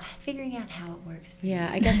figuring out how it works for you.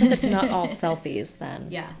 Yeah, I guess if it's not all selfies, then.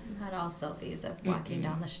 Yeah, not all selfies of walking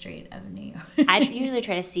down the street of New York. I usually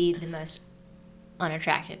try to see the most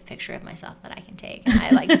unattractive picture of myself that I can take. And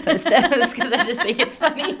I like to post those because I just think it's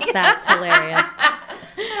funny. That's hilarious.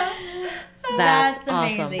 That's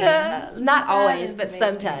awesome. Not always, but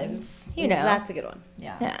sometimes. You know. That's a good one.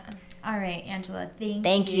 Yeah. All right, Angela,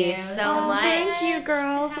 thank you so much. Thank you,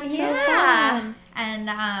 girls. It was so fun.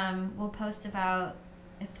 And we'll post about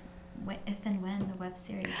if and when the web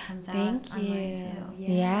series comes out online too.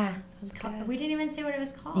 Yeah. We didn't even say what it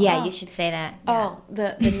was called. Yeah, you should say that. Oh,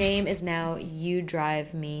 the name is now You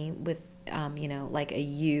Drive Me with like a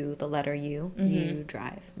U, the letter U. You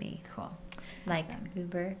Drive Me. Cool. Like awesome.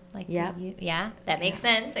 Uber, like yeah, that makes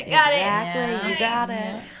sense. I got it. Exactly, you got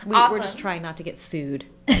it. We're just trying not to get sued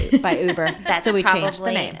by Uber, that's so we probably changed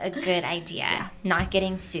the name. A good idea. Yeah. Not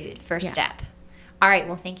getting sued. First step. All right.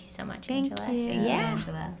 Well, thank you so much, Angela. Thank you,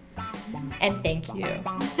 Angela. And thank you.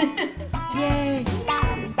 Yay.